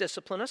fathers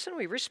discipline us, and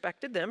we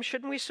respected them.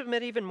 Shouldn't we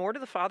submit even more to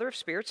the Father of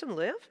spirits and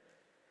live?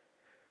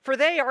 For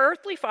they, our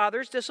earthly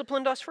fathers,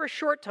 disciplined us for a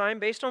short time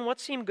based on what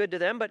seemed good to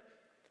them, but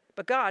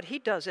God, he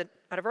does it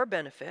out of our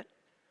benefit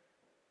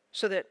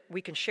so that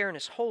we can share in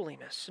his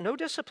holiness. No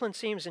discipline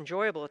seems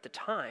enjoyable at the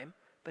time,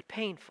 but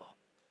painful.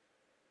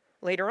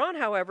 Later on,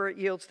 however, it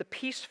yields the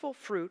peaceful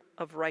fruit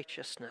of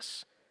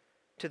righteousness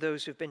to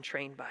those who've been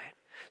trained by it.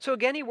 So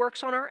again, he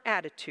works on our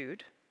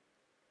attitude.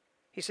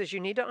 He says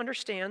you need to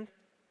understand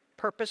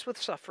purpose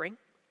with suffering,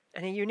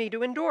 and you need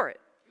to endure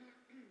it.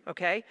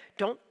 Okay?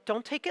 Don't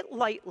take it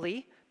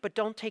lightly, but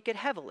don't take it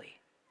heavily.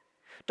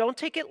 Don't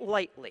take it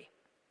lightly.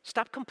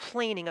 Stop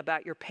complaining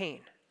about your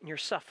pain and your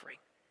suffering.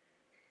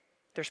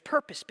 There's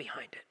purpose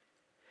behind it.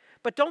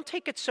 But don't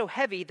take it so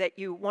heavy that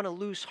you want to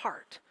lose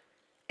heart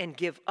and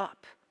give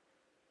up.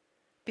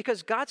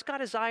 Because God's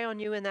got his eye on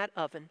you in that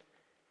oven,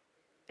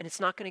 and it's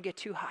not going to get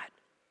too hot.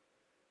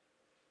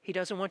 He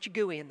doesn't want you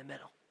gooey in the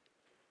middle.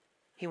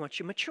 He wants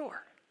you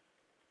mature.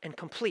 and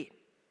complete.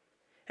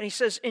 And he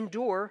says,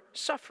 endure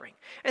suffering.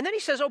 And then he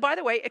says, oh, by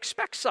the way,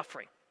 expect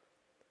suffering.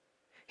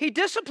 He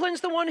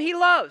disciplines the one he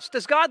loves.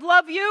 Does God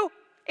love you?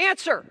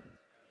 Answer.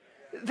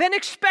 Then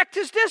expect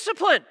his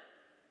discipline.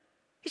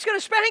 He's going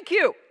to spank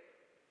you.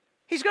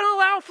 He's going to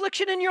allow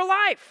affliction in your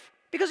life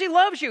because he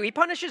loves you. He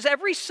punishes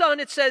every son,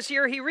 it says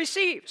here, he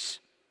receives.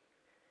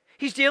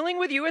 He's dealing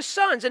with you as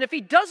sons. And if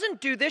he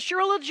doesn't do this,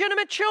 you're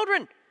illegitimate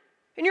children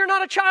and you're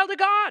not a child of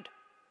God.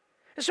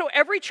 And so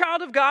every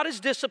child of God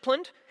is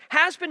disciplined,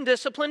 has been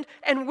disciplined,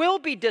 and will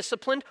be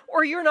disciplined,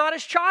 or you're not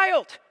his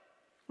child.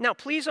 Now,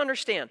 please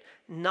understand,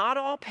 not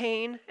all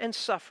pain and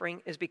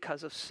suffering is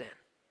because of sin.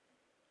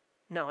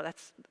 No,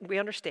 we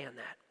understand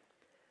that.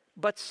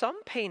 But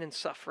some pain and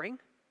suffering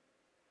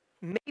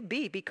may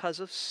be because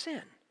of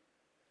sin.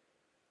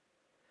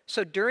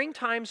 So during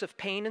times of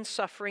pain and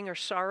suffering or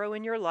sorrow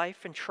in your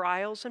life and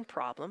trials and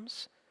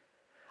problems,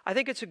 I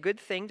think it's a good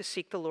thing to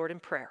seek the Lord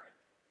in prayer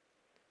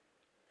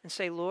and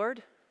say,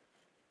 Lord,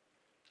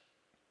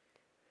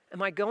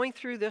 am I going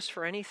through this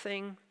for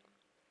anything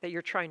that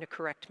you're trying to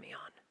correct me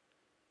on?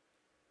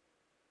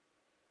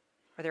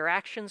 Are there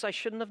actions I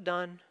shouldn't have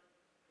done?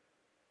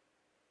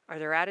 Are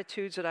there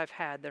attitudes that I've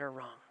had that are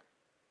wrong?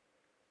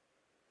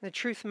 The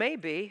truth may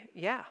be,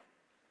 yeah,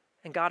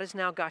 and God has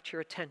now got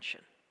your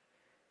attention.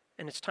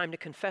 And it's time to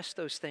confess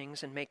those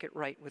things and make it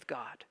right with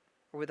God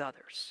or with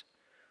others.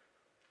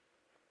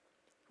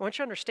 I want you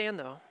to understand,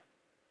 though,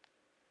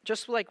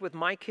 just like with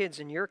my kids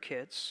and your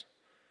kids,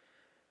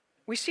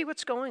 we see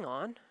what's going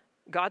on.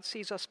 God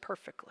sees us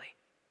perfectly.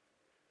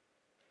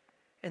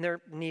 And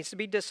there needs to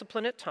be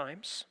discipline at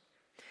times.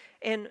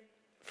 And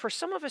for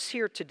some of us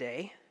here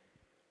today,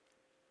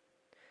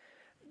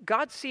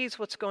 God sees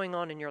what's going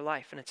on in your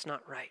life and it's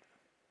not right.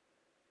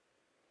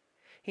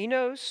 He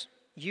knows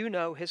you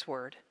know his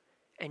word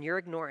and you're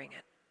ignoring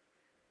it.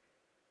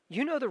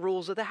 You know the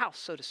rules of the house,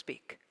 so to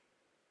speak.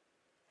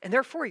 And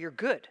therefore you're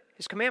good.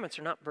 His commandments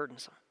are not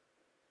burdensome.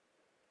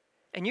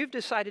 And you've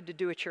decided to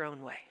do it your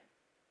own way.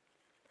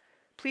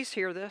 Please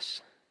hear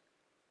this.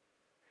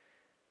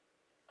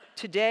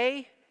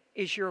 Today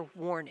is your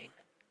warning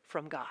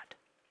from God.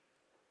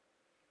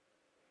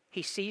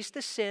 He sees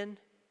the sin.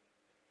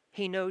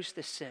 He knows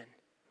the sin.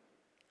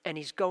 And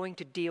he's going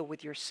to deal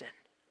with your sin.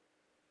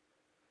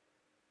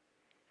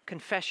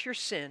 Confess your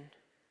sin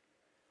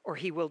or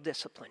he will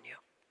discipline you.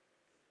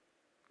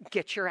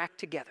 Get your act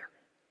together.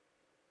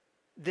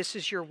 This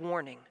is your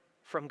warning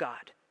from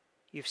God.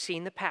 You've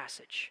seen the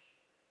passage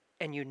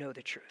and you know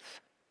the truth.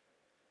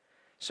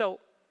 So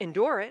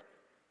endure it,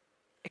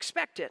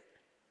 expect it,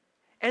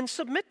 and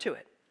submit to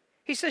it.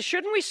 He says,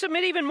 shouldn't we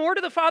submit even more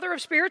to the Father of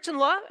spirits and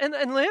love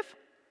and live?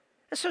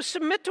 And so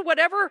submit to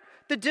whatever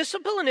the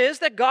discipline is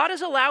that God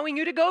is allowing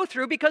you to go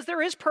through because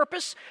there is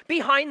purpose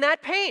behind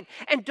that pain.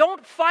 And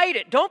don't fight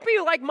it. Don't be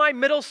like my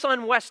middle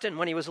son, Weston,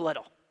 when he was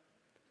little.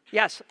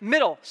 Yes,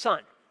 middle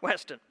son,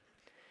 Weston.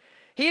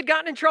 He had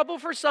gotten in trouble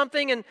for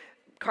something, and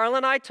Carla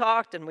and I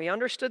talked, and we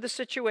understood the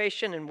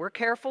situation, and we're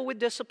careful with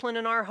discipline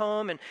in our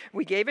home, and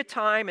we gave it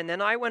time, and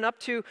then I went up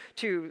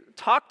to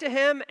talk to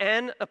him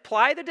and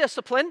apply the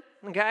discipline,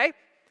 okay?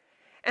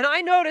 And I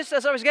noticed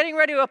as I was getting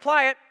ready to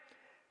apply it,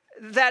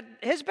 that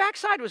his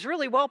backside was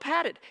really well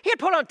padded. He had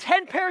put on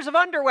 10 pairs of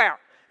underwear,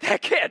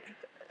 that kid.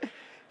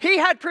 He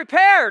had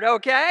prepared,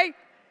 okay?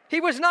 He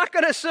was not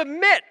going to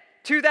submit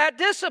to that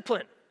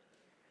discipline.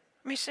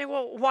 You say,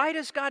 well, why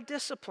does God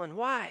discipline?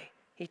 Why?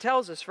 He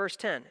tells us, verse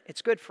 10,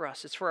 it's good for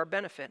us. It's for our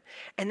benefit.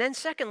 And then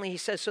secondly, he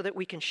says, so that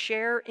we can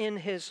share in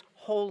his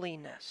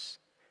holiness.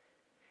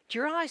 Do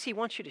you realize he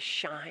wants you to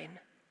shine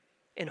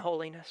in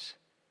holiness?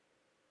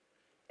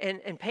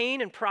 And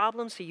pain and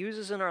problems he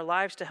uses in our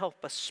lives to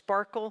help us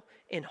sparkle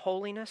in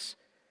holiness.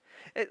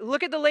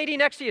 Look at the lady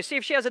next to you. See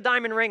if she has a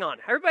diamond ring on.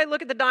 Everybody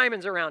look at the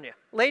diamonds around you.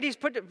 Ladies,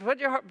 put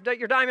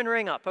your diamond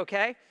ring up,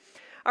 okay?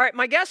 All right,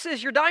 my guess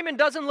is your diamond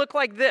doesn't look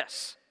like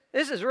this.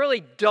 This is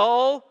really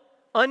dull,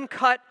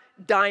 uncut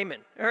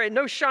diamond. All right,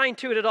 no shine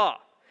to it at all.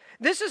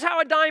 This is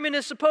how a diamond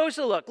is supposed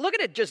to look. Look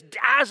at it, just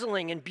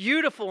dazzling and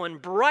beautiful and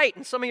bright.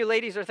 And some of you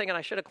ladies are thinking,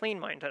 I should have cleaned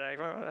mine today.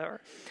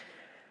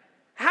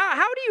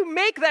 How do you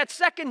make that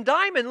second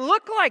diamond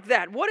look like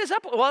that? What is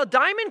up? Well, a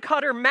diamond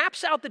cutter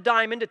maps out the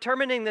diamond,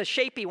 determining the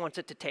shape he wants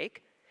it to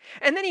take.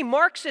 And then he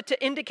marks it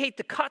to indicate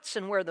the cuts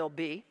and where they'll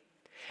be.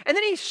 And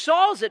then he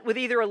saws it with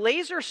either a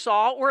laser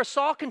saw or a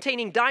saw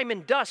containing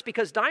diamond dust,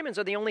 because diamonds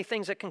are the only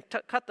things that can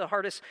cut the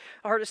hardest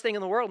thing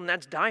in the world, and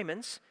that's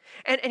diamonds.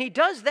 And he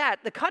does that.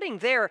 The cutting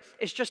there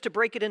is just to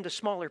break it into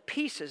smaller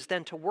pieces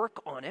than to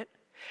work on it.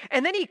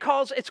 And then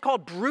it's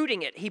called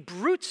bruting it. He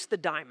brutes the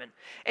diamond,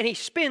 and he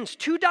spins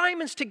 2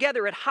 diamonds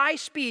together at high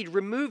speed,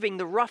 removing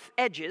the rough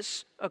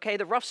edges, okay,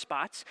 the rough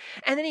spots,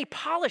 and then he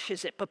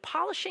polishes it. But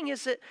polishing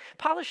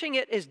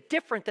it is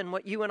different than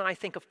what you and I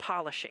think of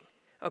polishing,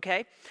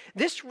 okay?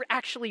 This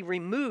actually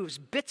removes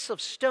bits of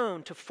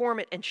stone to form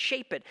it and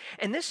shape it,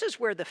 and this is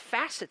where the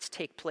facets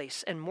take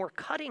place and more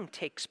cutting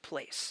takes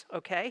place,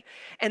 okay?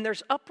 And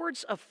there's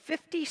upwards of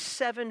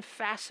 57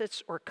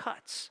 facets or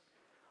cuts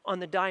on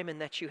the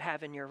diamond that you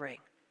have in your ring.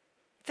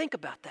 Think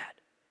about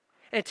that.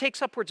 And it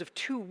takes upwards of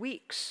 2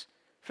 weeks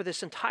for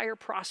this entire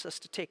process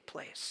to take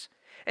place.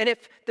 And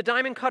if the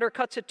diamond cutter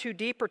cuts it too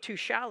deep or too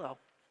shallow,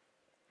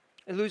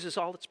 it loses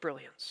all its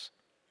brilliance.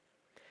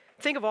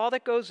 Think of all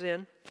that goes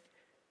in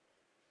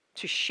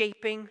to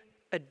shaping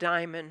a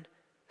diamond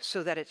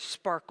so that it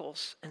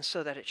sparkles and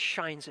so that it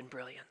shines in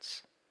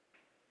brilliance.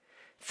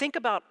 Think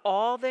about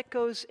all that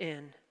goes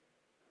in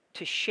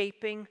to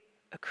shaping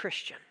a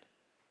Christian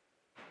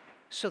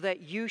so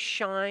that you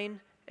shine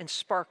and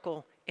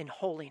sparkle in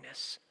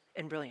holiness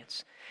and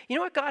brilliance. You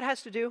know what God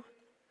has to do?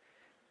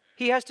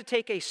 He has to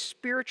take a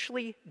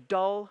spiritually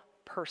dull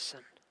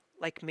person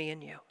like me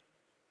and you,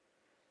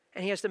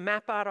 and he has to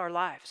map out our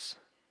lives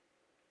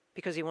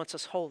because he wants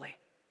us holy.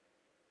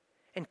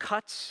 And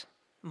cuts,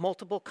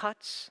 multiple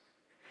cuts,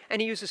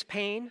 and he uses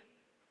pain,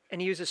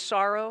 and he uses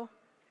sorrow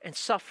and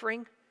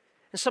suffering.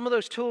 And some of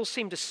those tools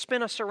seem to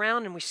spin us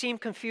around and we seem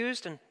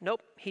confused, and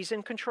nope, he's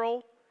in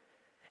control.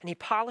 And he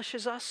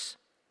polishes us.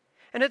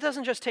 And it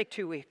doesn't just take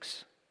 2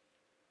 weeks.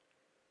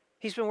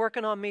 He's been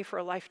working on me for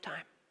a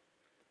lifetime.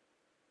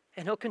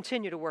 And he'll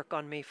continue to work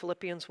on me,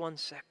 Philippians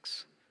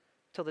 1:6,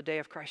 till the day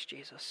of Christ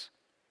Jesus.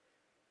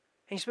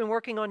 And he's been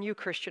working on you,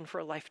 Christian, for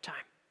a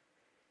lifetime.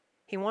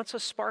 He wants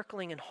us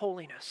sparkling in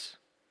holiness,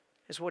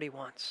 is what he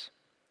wants.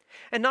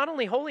 And not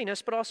only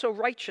holiness, but also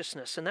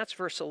righteousness. And that's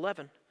verse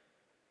 11.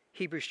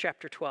 Hebrews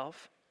chapter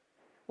 12.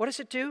 What does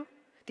it do?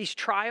 These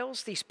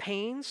trials, these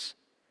pains,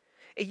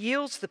 it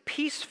yields the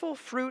peaceful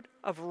fruit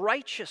of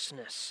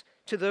righteousness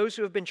to those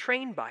who have been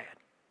trained by it.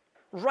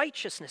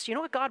 Righteousness. You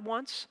know what God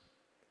wants?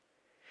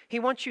 He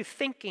wants you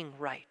thinking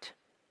right.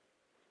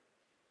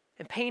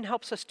 And pain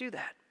helps us do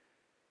that.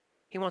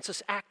 He wants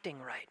us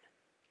acting right.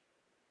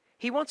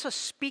 He wants us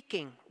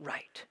speaking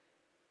right.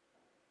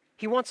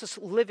 He wants us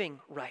living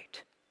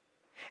right.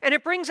 And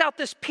it brings out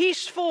this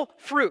peaceful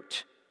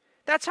fruit.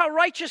 That's how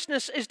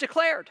righteousness is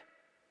declared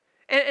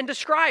and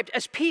described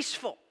as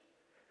peaceful.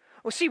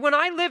 Well, see, when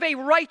I live a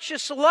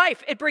righteous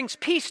life, it brings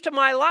peace to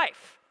my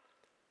life.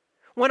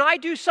 When I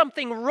do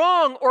something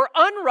wrong or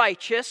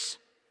unrighteous,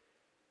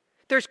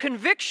 there's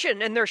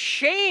conviction and there's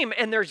shame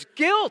and there's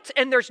guilt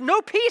and there's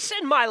no peace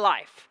in my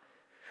life.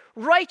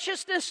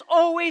 Righteousness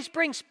always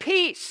brings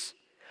peace.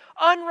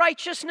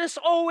 Unrighteousness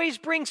always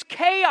brings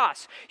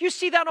chaos. You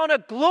see that on a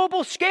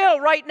global scale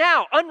right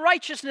now.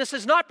 Unrighteousness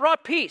has not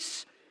brought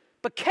peace,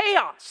 but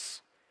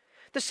chaos.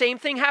 The same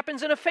thing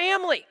happens in a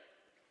family.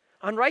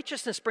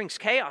 Unrighteousness brings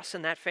chaos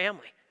in that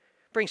family,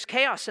 brings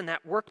chaos in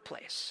that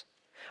workplace.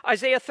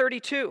 Isaiah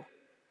 32,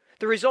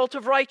 the result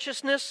of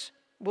righteousness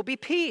will be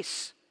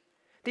peace.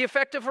 The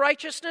effect of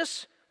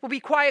righteousness will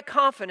be quiet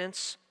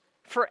confidence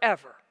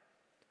forever.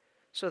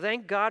 So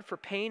thank God for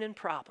pain and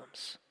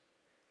problems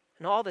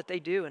and all that they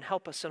do and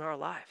help us in our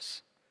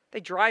lives. They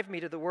drive me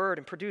to the Word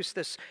and produce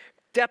this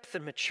depth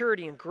and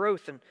maturity and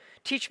growth and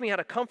teach me how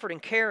to comfort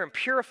and care and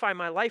purify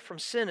my life from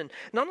sin. And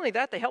not only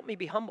that, they help me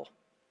be humble.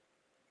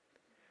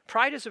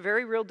 Pride is a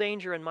very real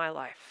danger in my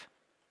life.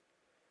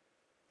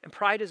 And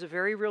pride is a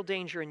very real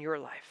danger in your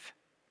life.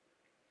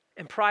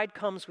 And pride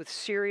comes with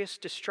serious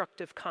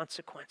destructive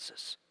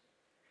consequences.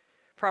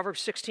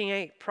 Proverbs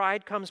 16:8,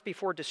 pride comes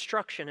before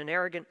destruction, an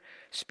arrogant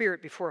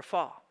spirit before a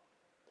fall.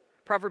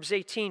 Proverbs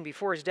 18,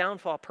 before his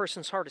downfall, a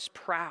person's heart is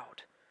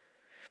proud.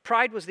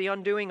 Pride was the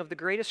undoing of the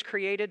greatest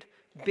created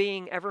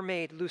being ever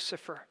made,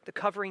 Lucifer, the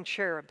covering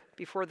cherub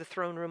before the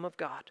throne room of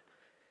God.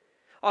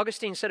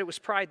 Augustine said it was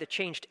pride that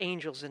changed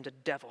angels into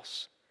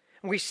devils.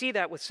 And we see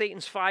that with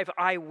Satan's 5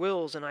 I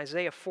wills in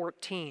Isaiah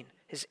 14,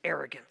 his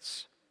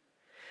arrogance.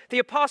 The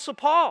Apostle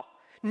Paul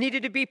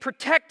needed to be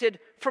protected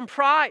from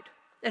pride,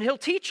 and he'll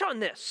teach on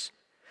this.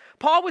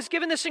 Paul was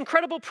given this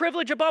incredible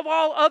privilege above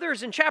all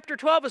others in chapter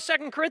 12 of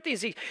 2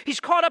 Corinthians. He's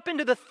caught up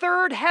into the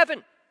third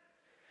heaven.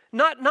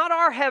 Not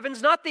our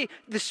heavens, not the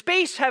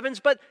space heavens,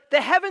 but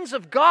the heavens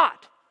of God,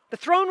 the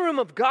throne room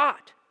of God.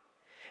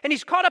 And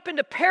he's caught up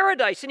into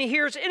paradise, and he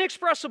hears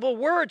inexpressible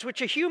words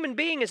which a human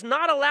being is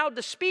not allowed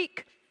to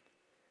speak.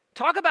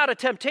 Talk about a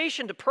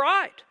temptation to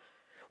pride.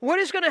 What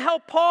is going to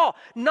help Paul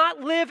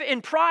not live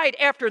in pride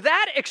after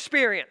that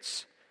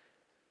experience?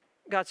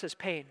 God says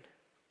pain.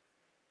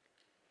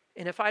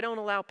 And if I don't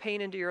allow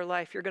pain into your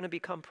life, you're going to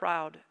become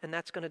proud, and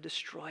that's going to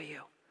destroy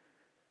you.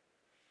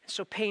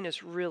 So pain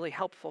is really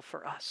helpful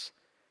for us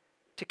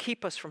to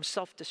keep us from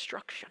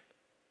self-destruction.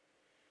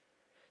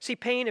 See,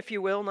 pain, if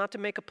you will, not to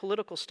make a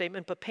political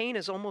statement, but pain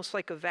is almost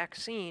like a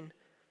vaccine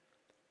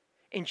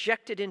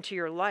injected into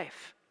your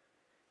life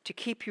to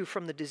keep you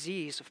from the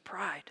disease of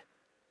pride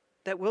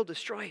that will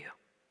destroy you.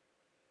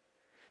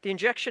 The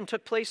injection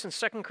took place in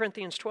 2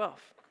 Corinthians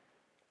 12.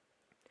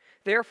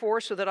 Therefore,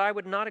 so that I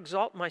would not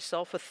exalt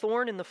myself, a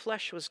thorn in the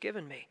flesh was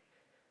given me,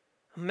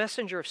 a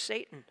messenger of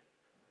Satan,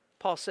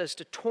 Paul says,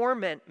 to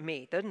torment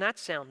me. Doesn't that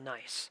sound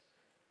nice?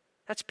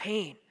 That's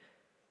pain,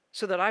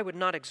 so that I would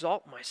not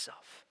exalt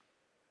myself.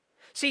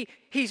 See,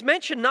 he's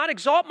mentioned not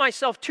exalt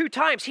myself 2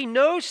 times. He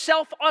knows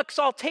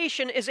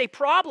self-exaltation is a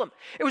problem.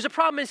 It was a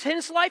problem in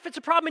his life. It's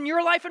a problem in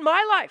your life and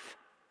my life.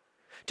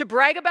 to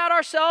brag about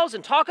ourselves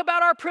and talk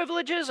about our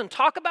privileges and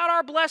talk about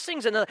our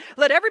blessings and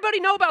let everybody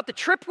know about the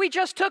trip we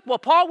just took. Well,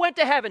 Paul went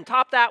to heaven.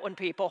 Top that one,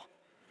 people.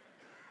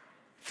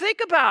 Think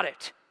about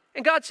it.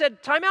 And God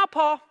said, time out,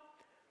 Paul.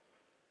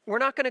 We're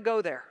not going to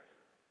go there.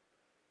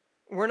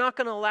 We're not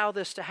going to allow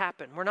this to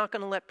happen. We're not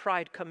going to let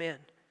pride come in.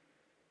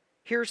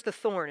 Here's the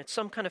thorn. It's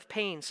some kind of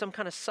pain, some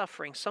kind of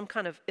suffering, some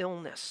kind of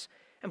illness.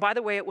 And by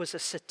the way, it was a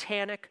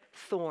satanic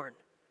thorn.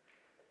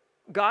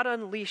 God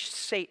unleashed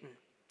Satan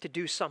to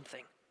do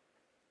something.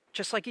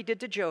 Just like he did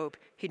to Job,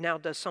 he now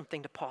does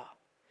something to Paul.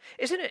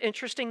 Isn't it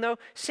interesting, though?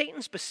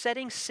 Satan's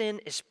besetting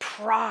sin is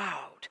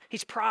proud.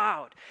 He's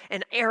proud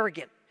and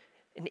arrogant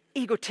and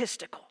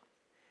egotistical.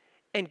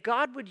 And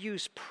God would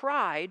use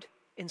pride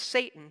in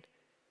Satan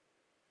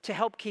to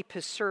help keep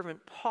his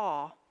servant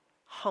Paul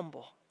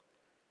humble.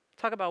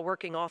 Talk about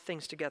working all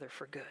things together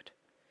for good.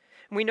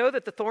 And we know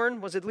that the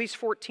thorn was at least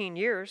 14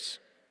 years,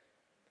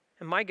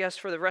 and my guess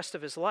for the rest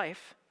of his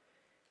life,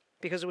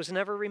 because it was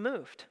never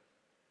removed.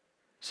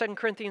 2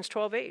 Corinthians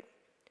 12:8.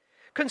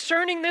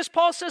 Concerning this,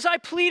 Paul says, I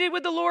pleaded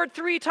with the Lord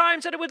 3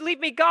 times that it would leave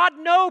me. God,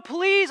 no,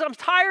 please, I'm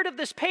tired of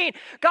this pain.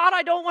 God,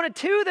 I don't want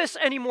to do this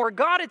anymore.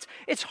 God,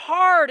 it's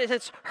hard and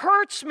it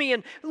hurts me.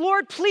 And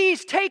Lord,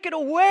 please take it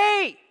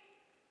away.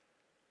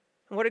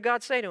 And what did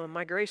God say to him?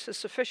 My grace is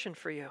sufficient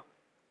for you,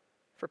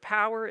 for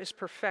power is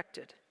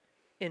perfected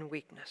in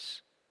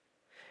weakness.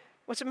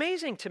 What's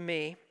amazing to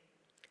me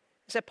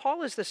is that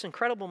Paul is this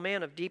incredible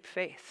man of deep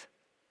faith.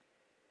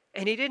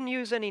 And he didn't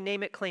use any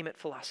name it, claim it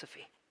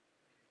philosophy.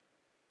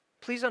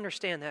 Please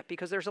understand that,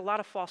 because there's a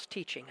lot of false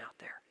teaching out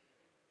there.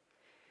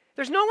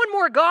 There's no one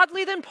more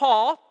godly than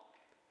Paul.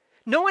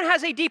 No one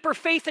has a deeper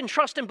faith and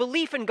trust and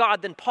belief in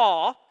God than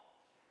Paul.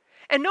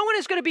 And no one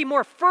is going to be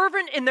more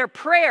fervent in their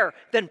prayer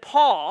than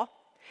Paul.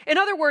 In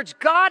other words,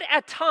 God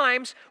at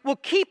times will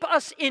keep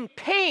us in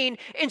pain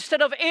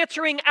instead of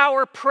answering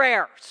our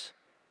prayers.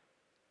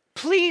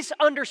 Please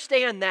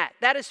understand that.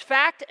 That is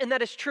fact and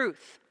that is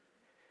truth.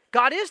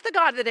 God is the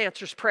God that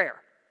answers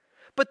prayer.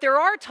 But there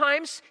are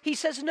times he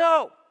says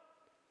no,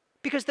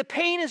 because the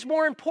pain is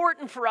more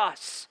important for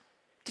us,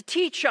 to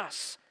teach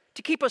us,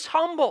 to keep us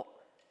humble.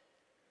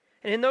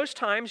 And in those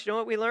times, you know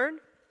what we learn?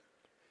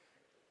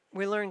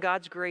 We learn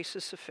God's grace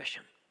is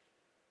sufficient.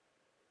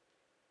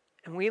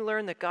 And we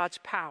learn that God's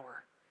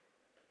power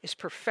is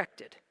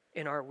perfected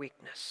in our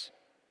weakness.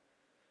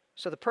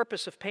 So the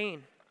purpose of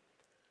pain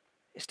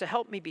is to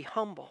help me be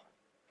humble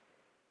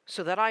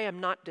so that I am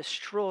not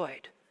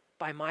destroyed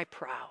by my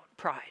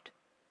pride.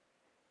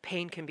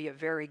 Pain can be a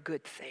very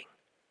good thing.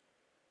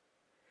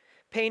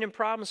 Pain and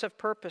problems have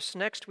purpose.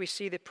 Next, we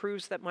see that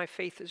proves that my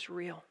faith is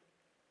real.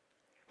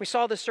 We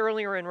saw this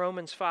earlier in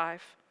Romans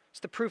 5. It's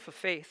the proof of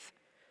faith.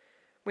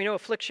 We know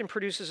affliction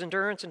produces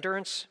endurance.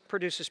 Endurance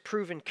produces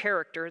proven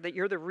character, that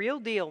you're the real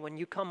deal when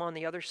you come on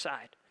the other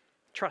side,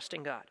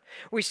 trusting God.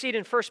 We see it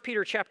in 1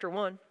 Peter chapter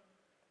 1.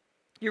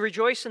 You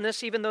rejoice in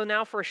this, even though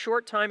now for a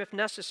short time, if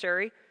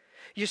necessary,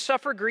 you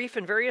suffer grief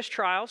in various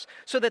trials,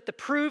 so that the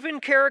proven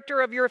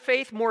character of your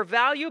faith, more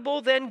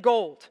valuable than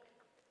gold,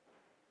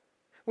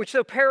 which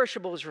though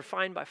perishable is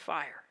refined by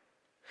fire.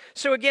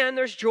 So again,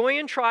 there's joy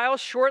in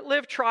trials,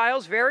 short-lived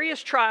trials,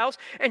 various trials,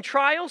 and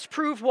trials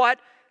prove what?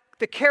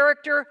 The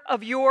character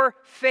of your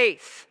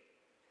faith.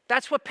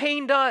 That's what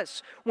pain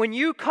does. When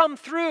you come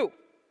through,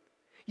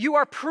 you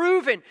are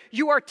proven,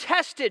 you are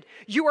tested,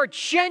 you are a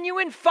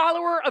genuine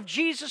follower of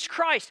Jesus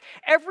Christ.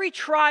 Every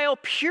trial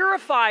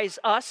purifies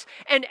us,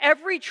 and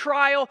every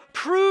trial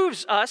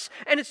proves us.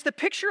 And it's the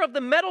picture of the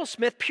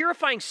metalsmith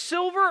purifying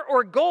silver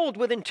or gold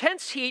with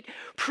intense heat,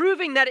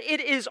 proving that it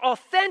is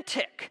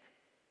authentic.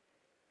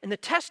 And the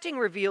testing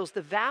reveals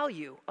the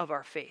value of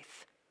our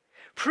faith.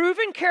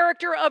 Proven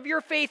character of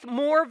your faith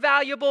more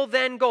valuable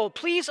than gold.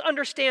 Please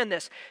understand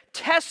this.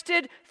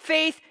 Tested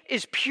faith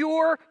is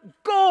pure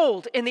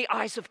gold in the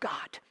eyes of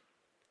God.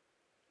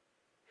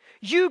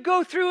 You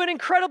go through an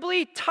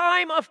incredibly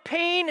time of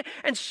pain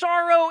and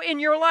sorrow in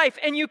your life,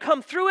 and you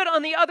come through it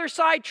on the other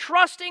side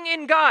trusting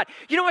in God.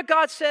 You know what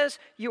God says?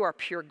 You are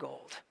pure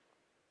gold.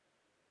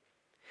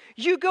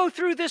 You go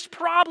through this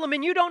problem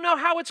and you don't know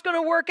how it's going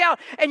to work out,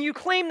 and you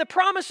claim the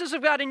promises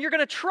of God and you're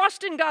going to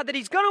trust in God that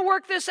He's going to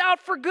work this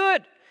out for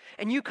good.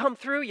 And you come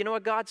through, you know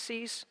what God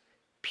sees?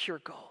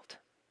 Pure gold.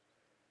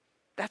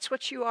 That's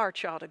what you are,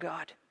 child of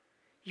God.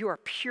 You are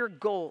pure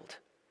gold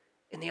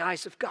in the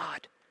eyes of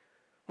God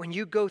when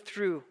you go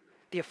through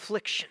the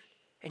affliction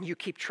and you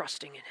keep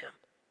trusting in Him.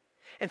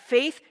 And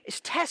faith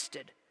is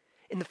tested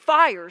in the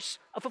fires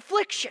of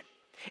affliction.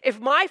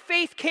 If my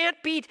faith can't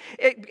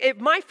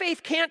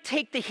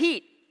take the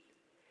heat,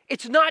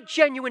 it's not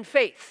genuine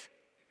faith.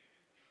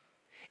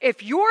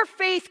 If your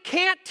faith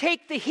can't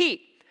take the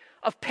heat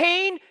of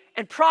pain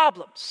and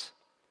problems,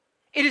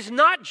 it is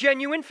not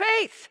genuine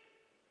faith.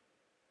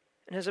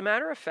 And as a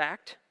matter of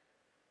fact,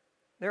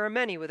 there are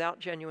many without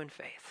genuine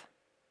faith.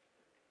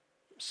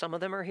 Some of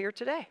them are here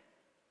today,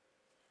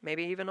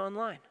 maybe even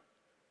online.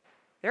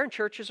 They're in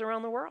churches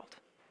around the world.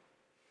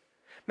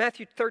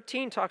 Matthew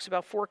 13 talks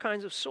about 4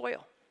 kinds of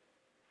soil.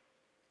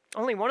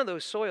 Only one of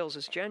those soils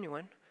is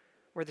genuine.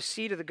 where the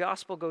seed of the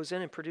gospel goes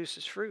in and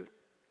produces fruit.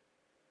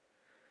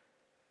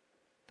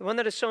 The one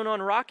that is sown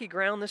on rocky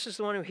ground, this is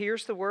the one who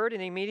hears the word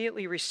and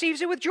immediately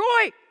receives it with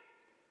joy.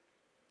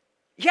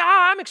 Yeah,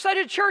 I'm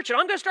excited at church, and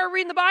I'm going to start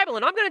reading the Bible,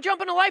 and I'm going to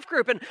jump in a life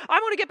group, and I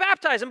want to get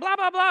baptized, and blah,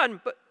 blah, blah.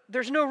 But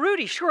there's no root.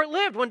 He's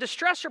short-lived. When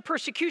distress or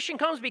persecution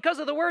comes because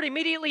of the word,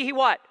 immediately he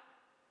what?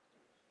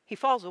 He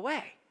falls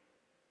away.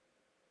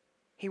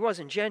 He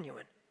wasn't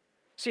genuine.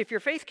 See, if your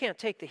faith can't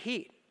take the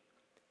heat,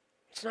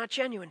 it's not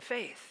genuine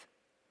faith.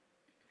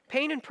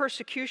 Pain and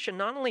persecution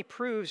not only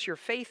proves your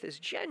faith is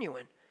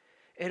genuine,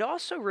 it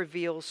also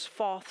reveals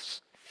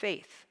false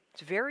faith.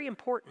 It's very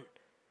important.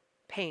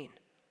 Pain,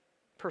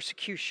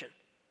 persecution,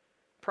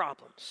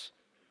 problems.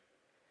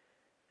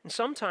 And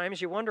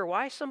sometimes you wonder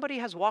why somebody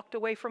has walked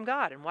away from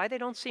God and why they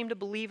don't seem to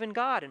believe in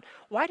God and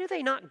why do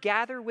they not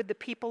gather with the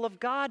people of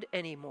God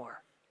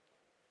anymore?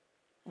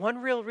 One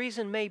real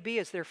reason may be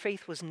is their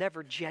faith was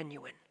never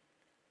genuine.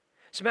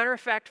 As a matter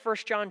of fact, 1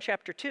 John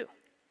chapter 2.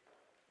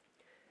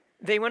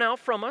 They went out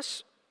from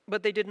us,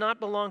 but they did not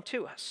belong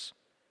to us.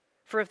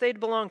 For if they'd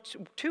belonged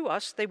to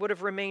us, they would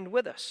have remained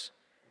with us.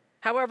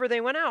 However,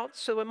 they went out,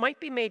 so it might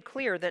be made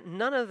clear that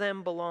none of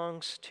them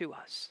belongs to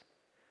us.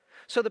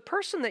 So the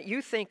person that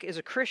you think is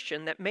a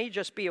Christian that may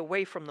just be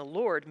away from the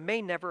Lord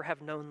may never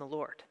have known the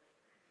Lord.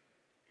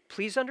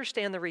 Please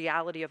understand the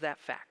reality of that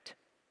fact.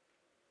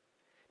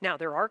 Now,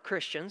 there are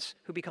Christians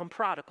who become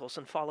prodigals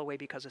and fall away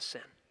because of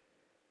sin.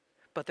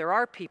 But there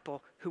are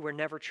people who were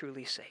never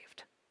truly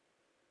saved.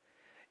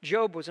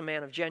 Job was a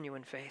man of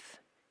genuine faith.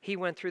 He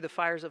went through the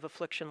fires of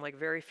affliction like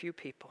very few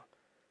people.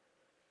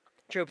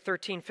 Job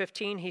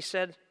 13:15, he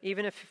said,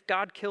 even if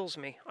God kills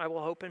me, I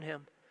will hope in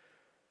him.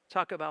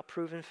 Talk about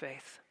proven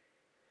faith.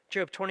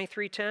 Job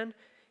 23:10,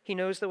 he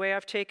knows the way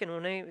I've taken.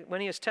 When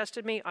he has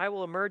tested me, I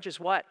will emerge as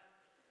what?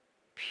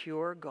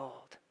 Pure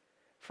gold.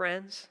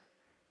 Friends,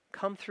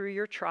 come through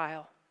your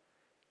trial.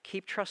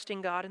 Keep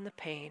trusting God in the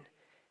pain.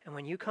 And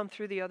when you come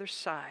through the other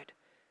side,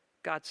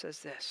 God says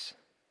this,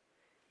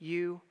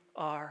 you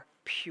are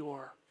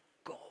pure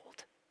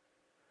gold.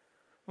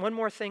 One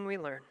more thing we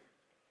learn.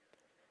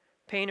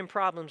 Pain and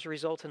problems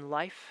result in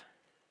life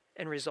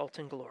and result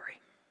in glory.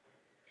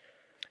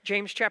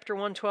 James chapter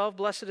 1:12,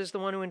 blessed is the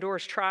one who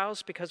endures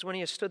trials, because when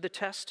he has stood the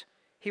test,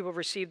 he will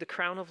receive the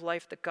crown of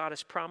life that God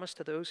has promised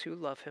to those who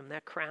love him,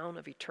 that crown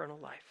of eternal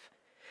life.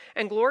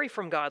 And glory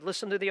from God.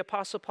 Listen to the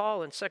Apostle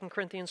Paul in 2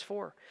 Corinthians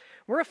 4.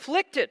 We're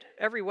afflicted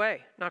every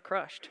way, not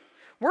crushed.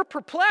 We're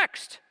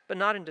perplexed, but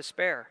not in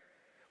despair.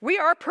 We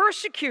are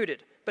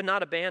persecuted, but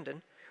not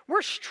abandoned.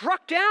 We're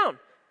struck down,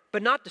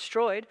 but not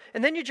destroyed.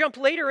 And then you jump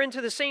later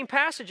into the same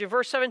passage in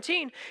verse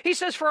 17. He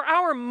says, for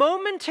our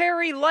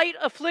momentary light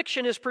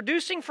affliction is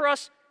producing for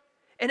us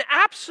an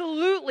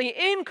absolutely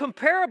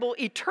incomparable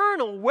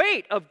eternal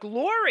weight of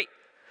glory.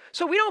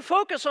 So we don't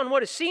focus on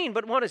what is seen,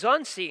 but what is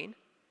unseen.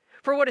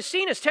 For what is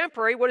seen is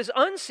temporary, what is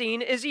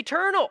unseen is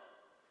eternal.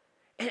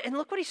 And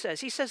look what he says.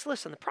 He says,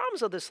 listen, the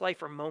problems of this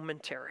life are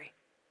momentary.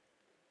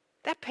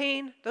 That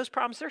pain, those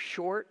problems, they're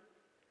short.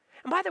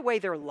 And by the way,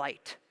 they're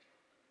light.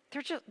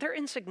 They're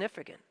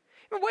insignificant.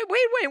 Wait,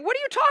 what are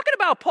you talking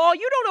about, Paul?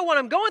 You don't know what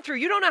I'm going through.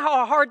 You don't know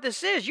how hard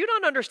this is. You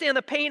don't understand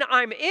the pain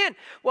I'm in.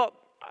 Well,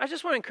 I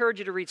just want to encourage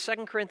you to read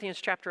 2 Corinthians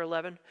chapter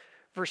 11,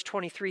 verse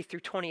 23 through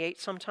 28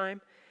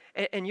 sometime.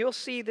 And you'll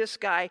see this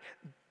guy,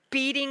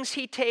 beatings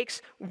he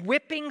takes,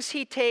 whippings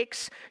he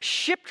takes,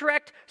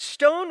 shipwrecked,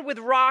 stoned with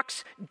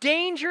rocks,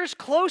 dangers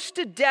close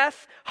to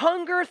death,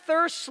 hunger,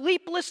 thirst,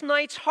 sleepless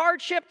nights,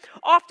 hardship,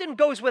 often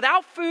goes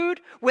without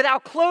food,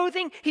 without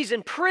clothing. He's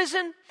in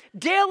prison,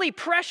 daily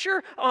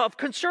pressure of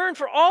concern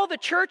for all the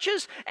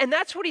churches, and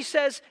that's what he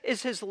says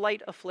is his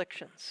light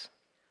afflictions.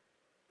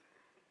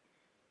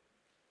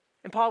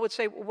 And Paul would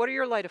say, what are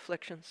your light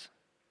afflictions?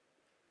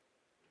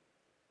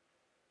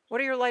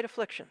 What are your light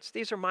afflictions?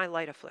 These are my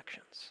light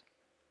afflictions.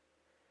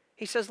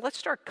 He says, let's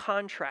start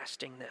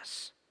contrasting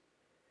this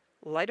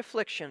light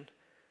affliction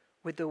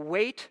with the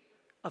weight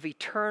of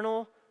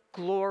eternal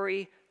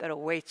glory that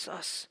awaits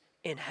us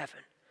in heaven.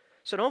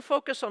 So don't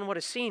focus on what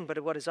is seen,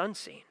 but what is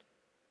unseen.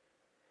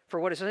 For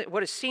what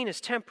is seen is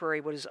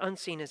temporary, what is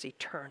unseen is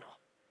eternal.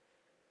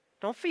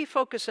 Don't be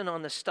focusing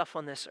on the stuff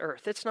on this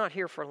earth. It's not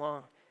here for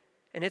long,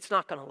 and it's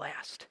not going to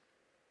last.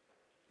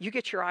 You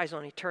get your eyes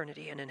on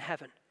eternity and in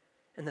heaven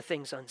and the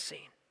things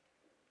unseen.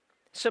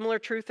 Similar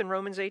truth in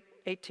Romans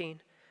 8:18.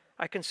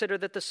 I consider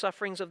that the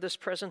sufferings of this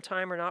present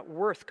time are not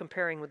worth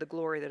comparing with the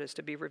glory that is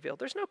to be revealed.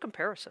 There's no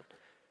comparison.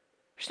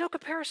 There's no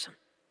comparison.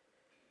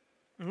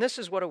 And this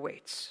is what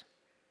awaits.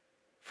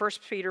 1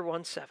 Peter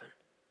 1:7.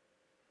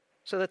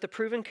 So that the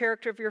proven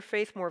character of your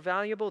faith, more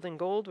valuable than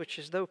gold, which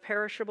is though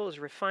perishable, is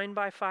refined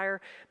by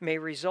fire, may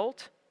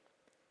result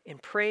in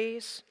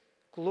praise,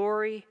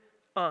 glory,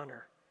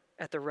 honor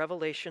at the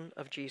revelation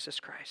of Jesus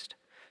Christ.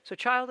 So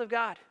child of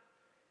God,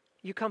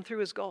 you come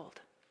through as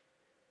gold.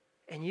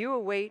 And you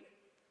await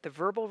the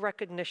verbal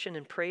recognition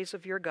and praise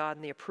of your God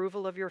and the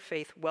approval of your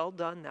faith. Well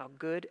done, thou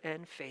good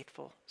and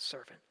faithful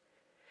servant.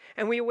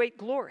 And we await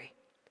glory.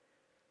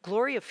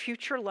 Glory of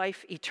future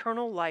life,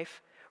 eternal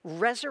life,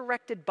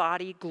 resurrected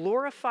body,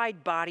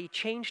 glorified body,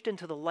 changed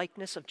into the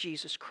likeness of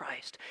Jesus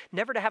Christ.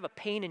 Never to have a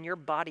pain in your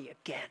body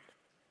again.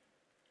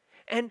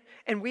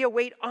 And we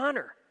await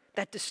honor,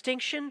 that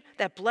distinction,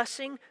 that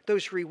blessing,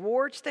 those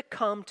rewards that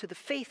come to the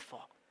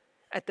faithful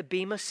at the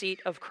bema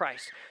seat of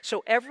Christ.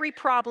 So every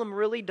problem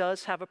really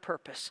does have a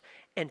purpose.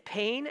 And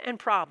pain and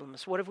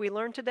problems, what have we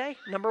learned today?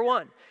 Number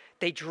one,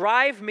 they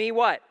drive me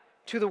what?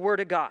 To the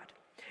Word of God.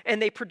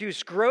 And they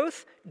produce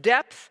growth,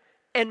 depth,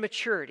 and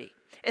maturity.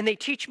 And they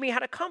teach me how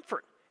to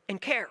comfort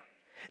and care.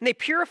 And they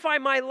purify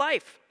my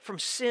life from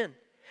sin.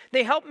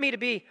 They help me to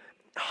be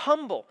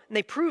humble. And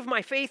they prove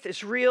my faith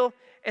is real.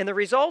 And the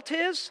result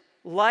is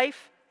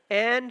life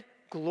and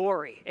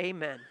glory.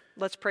 Amen.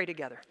 Let's pray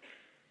together.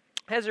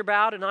 Heads are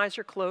bowed and eyes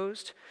are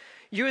closed.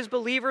 You as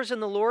believers in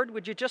the Lord,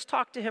 would you just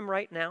talk to Him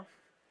right now?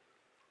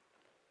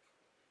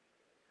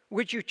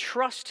 Would you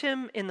trust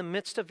Him in the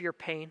midst of your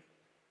pain?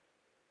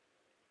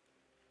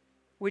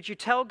 Would you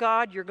tell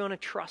God you're going to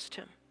trust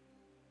Him?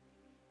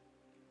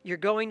 You're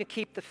going to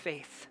keep the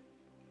faith.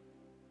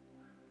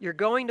 You're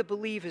going to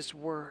believe His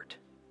word.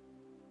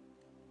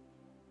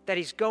 That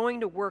He's going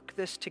to work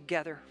this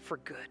together for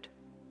good.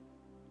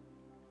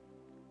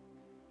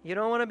 You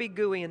don't want to be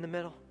gooey in the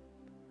middle.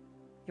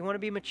 You want to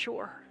be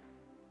mature.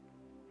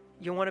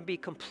 You want to be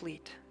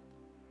complete.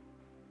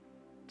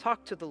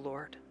 Talk to the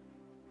Lord.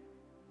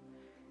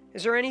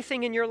 Is there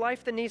anything in your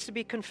life that needs to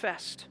be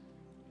confessed?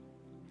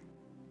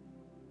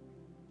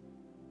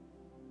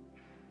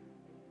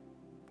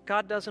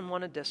 God doesn't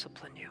want to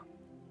discipline you.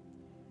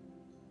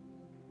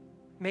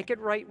 Make it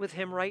right with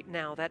Him right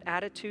now. That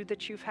attitude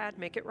that you've had,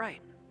 make it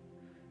right.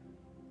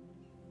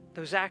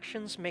 Those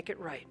actions, make it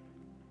right.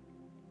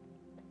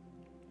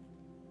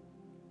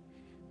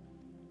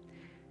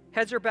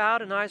 Heads are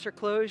bowed and eyes are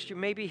closed. You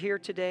may be here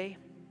today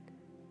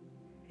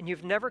and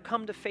you've never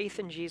come to faith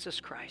in Jesus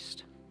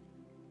Christ.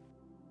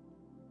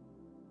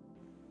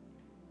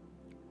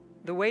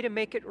 The way to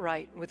make it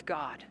right with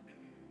God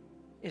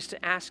is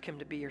to ask Him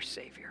to be your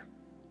Savior.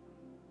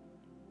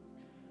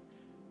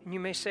 And you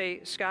may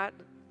say, Scott,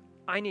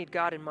 I need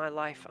God in my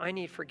life. I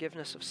need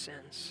forgiveness of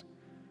sins.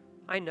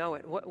 I know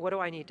it. What do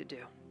I need to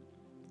do?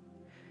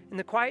 In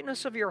the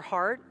quietness of your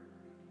heart,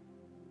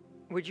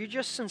 would you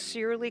just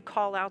sincerely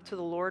call out to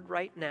the Lord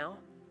right now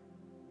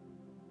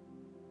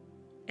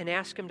and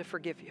ask Him to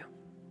forgive you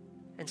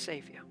and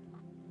save you?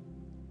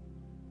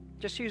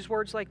 Just use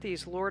words like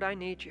these. Lord, I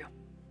need you.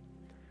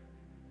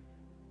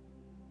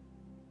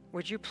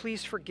 Would you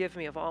please forgive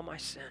me of all my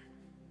sin?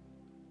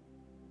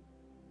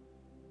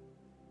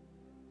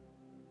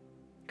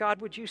 God,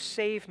 would you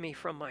save me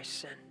from my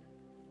sin?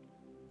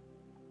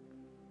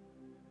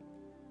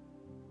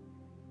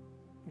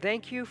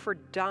 Thank you for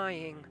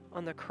dying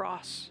on the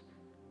cross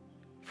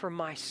for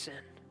my sin.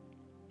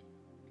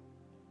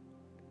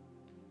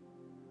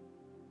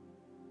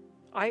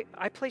 I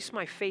place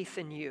my faith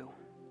in you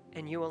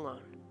and you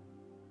alone.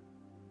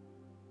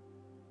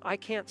 I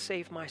can't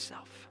save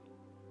myself.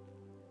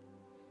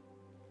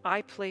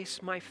 I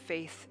place my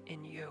faith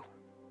in you.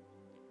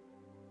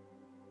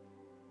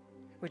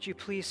 Would you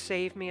please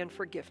save me and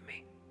forgive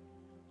me?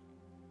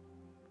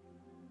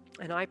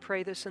 And I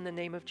pray this in the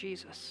name of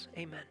Jesus.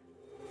 Amen.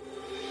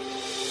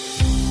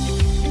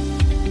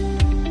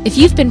 If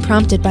you've been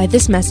prompted by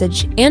this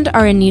message and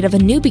are in need of a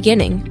new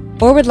beginning,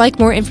 or would like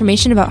more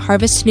information about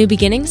Harvest New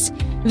Beginnings,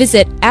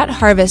 visit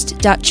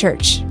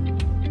 @harvest.church.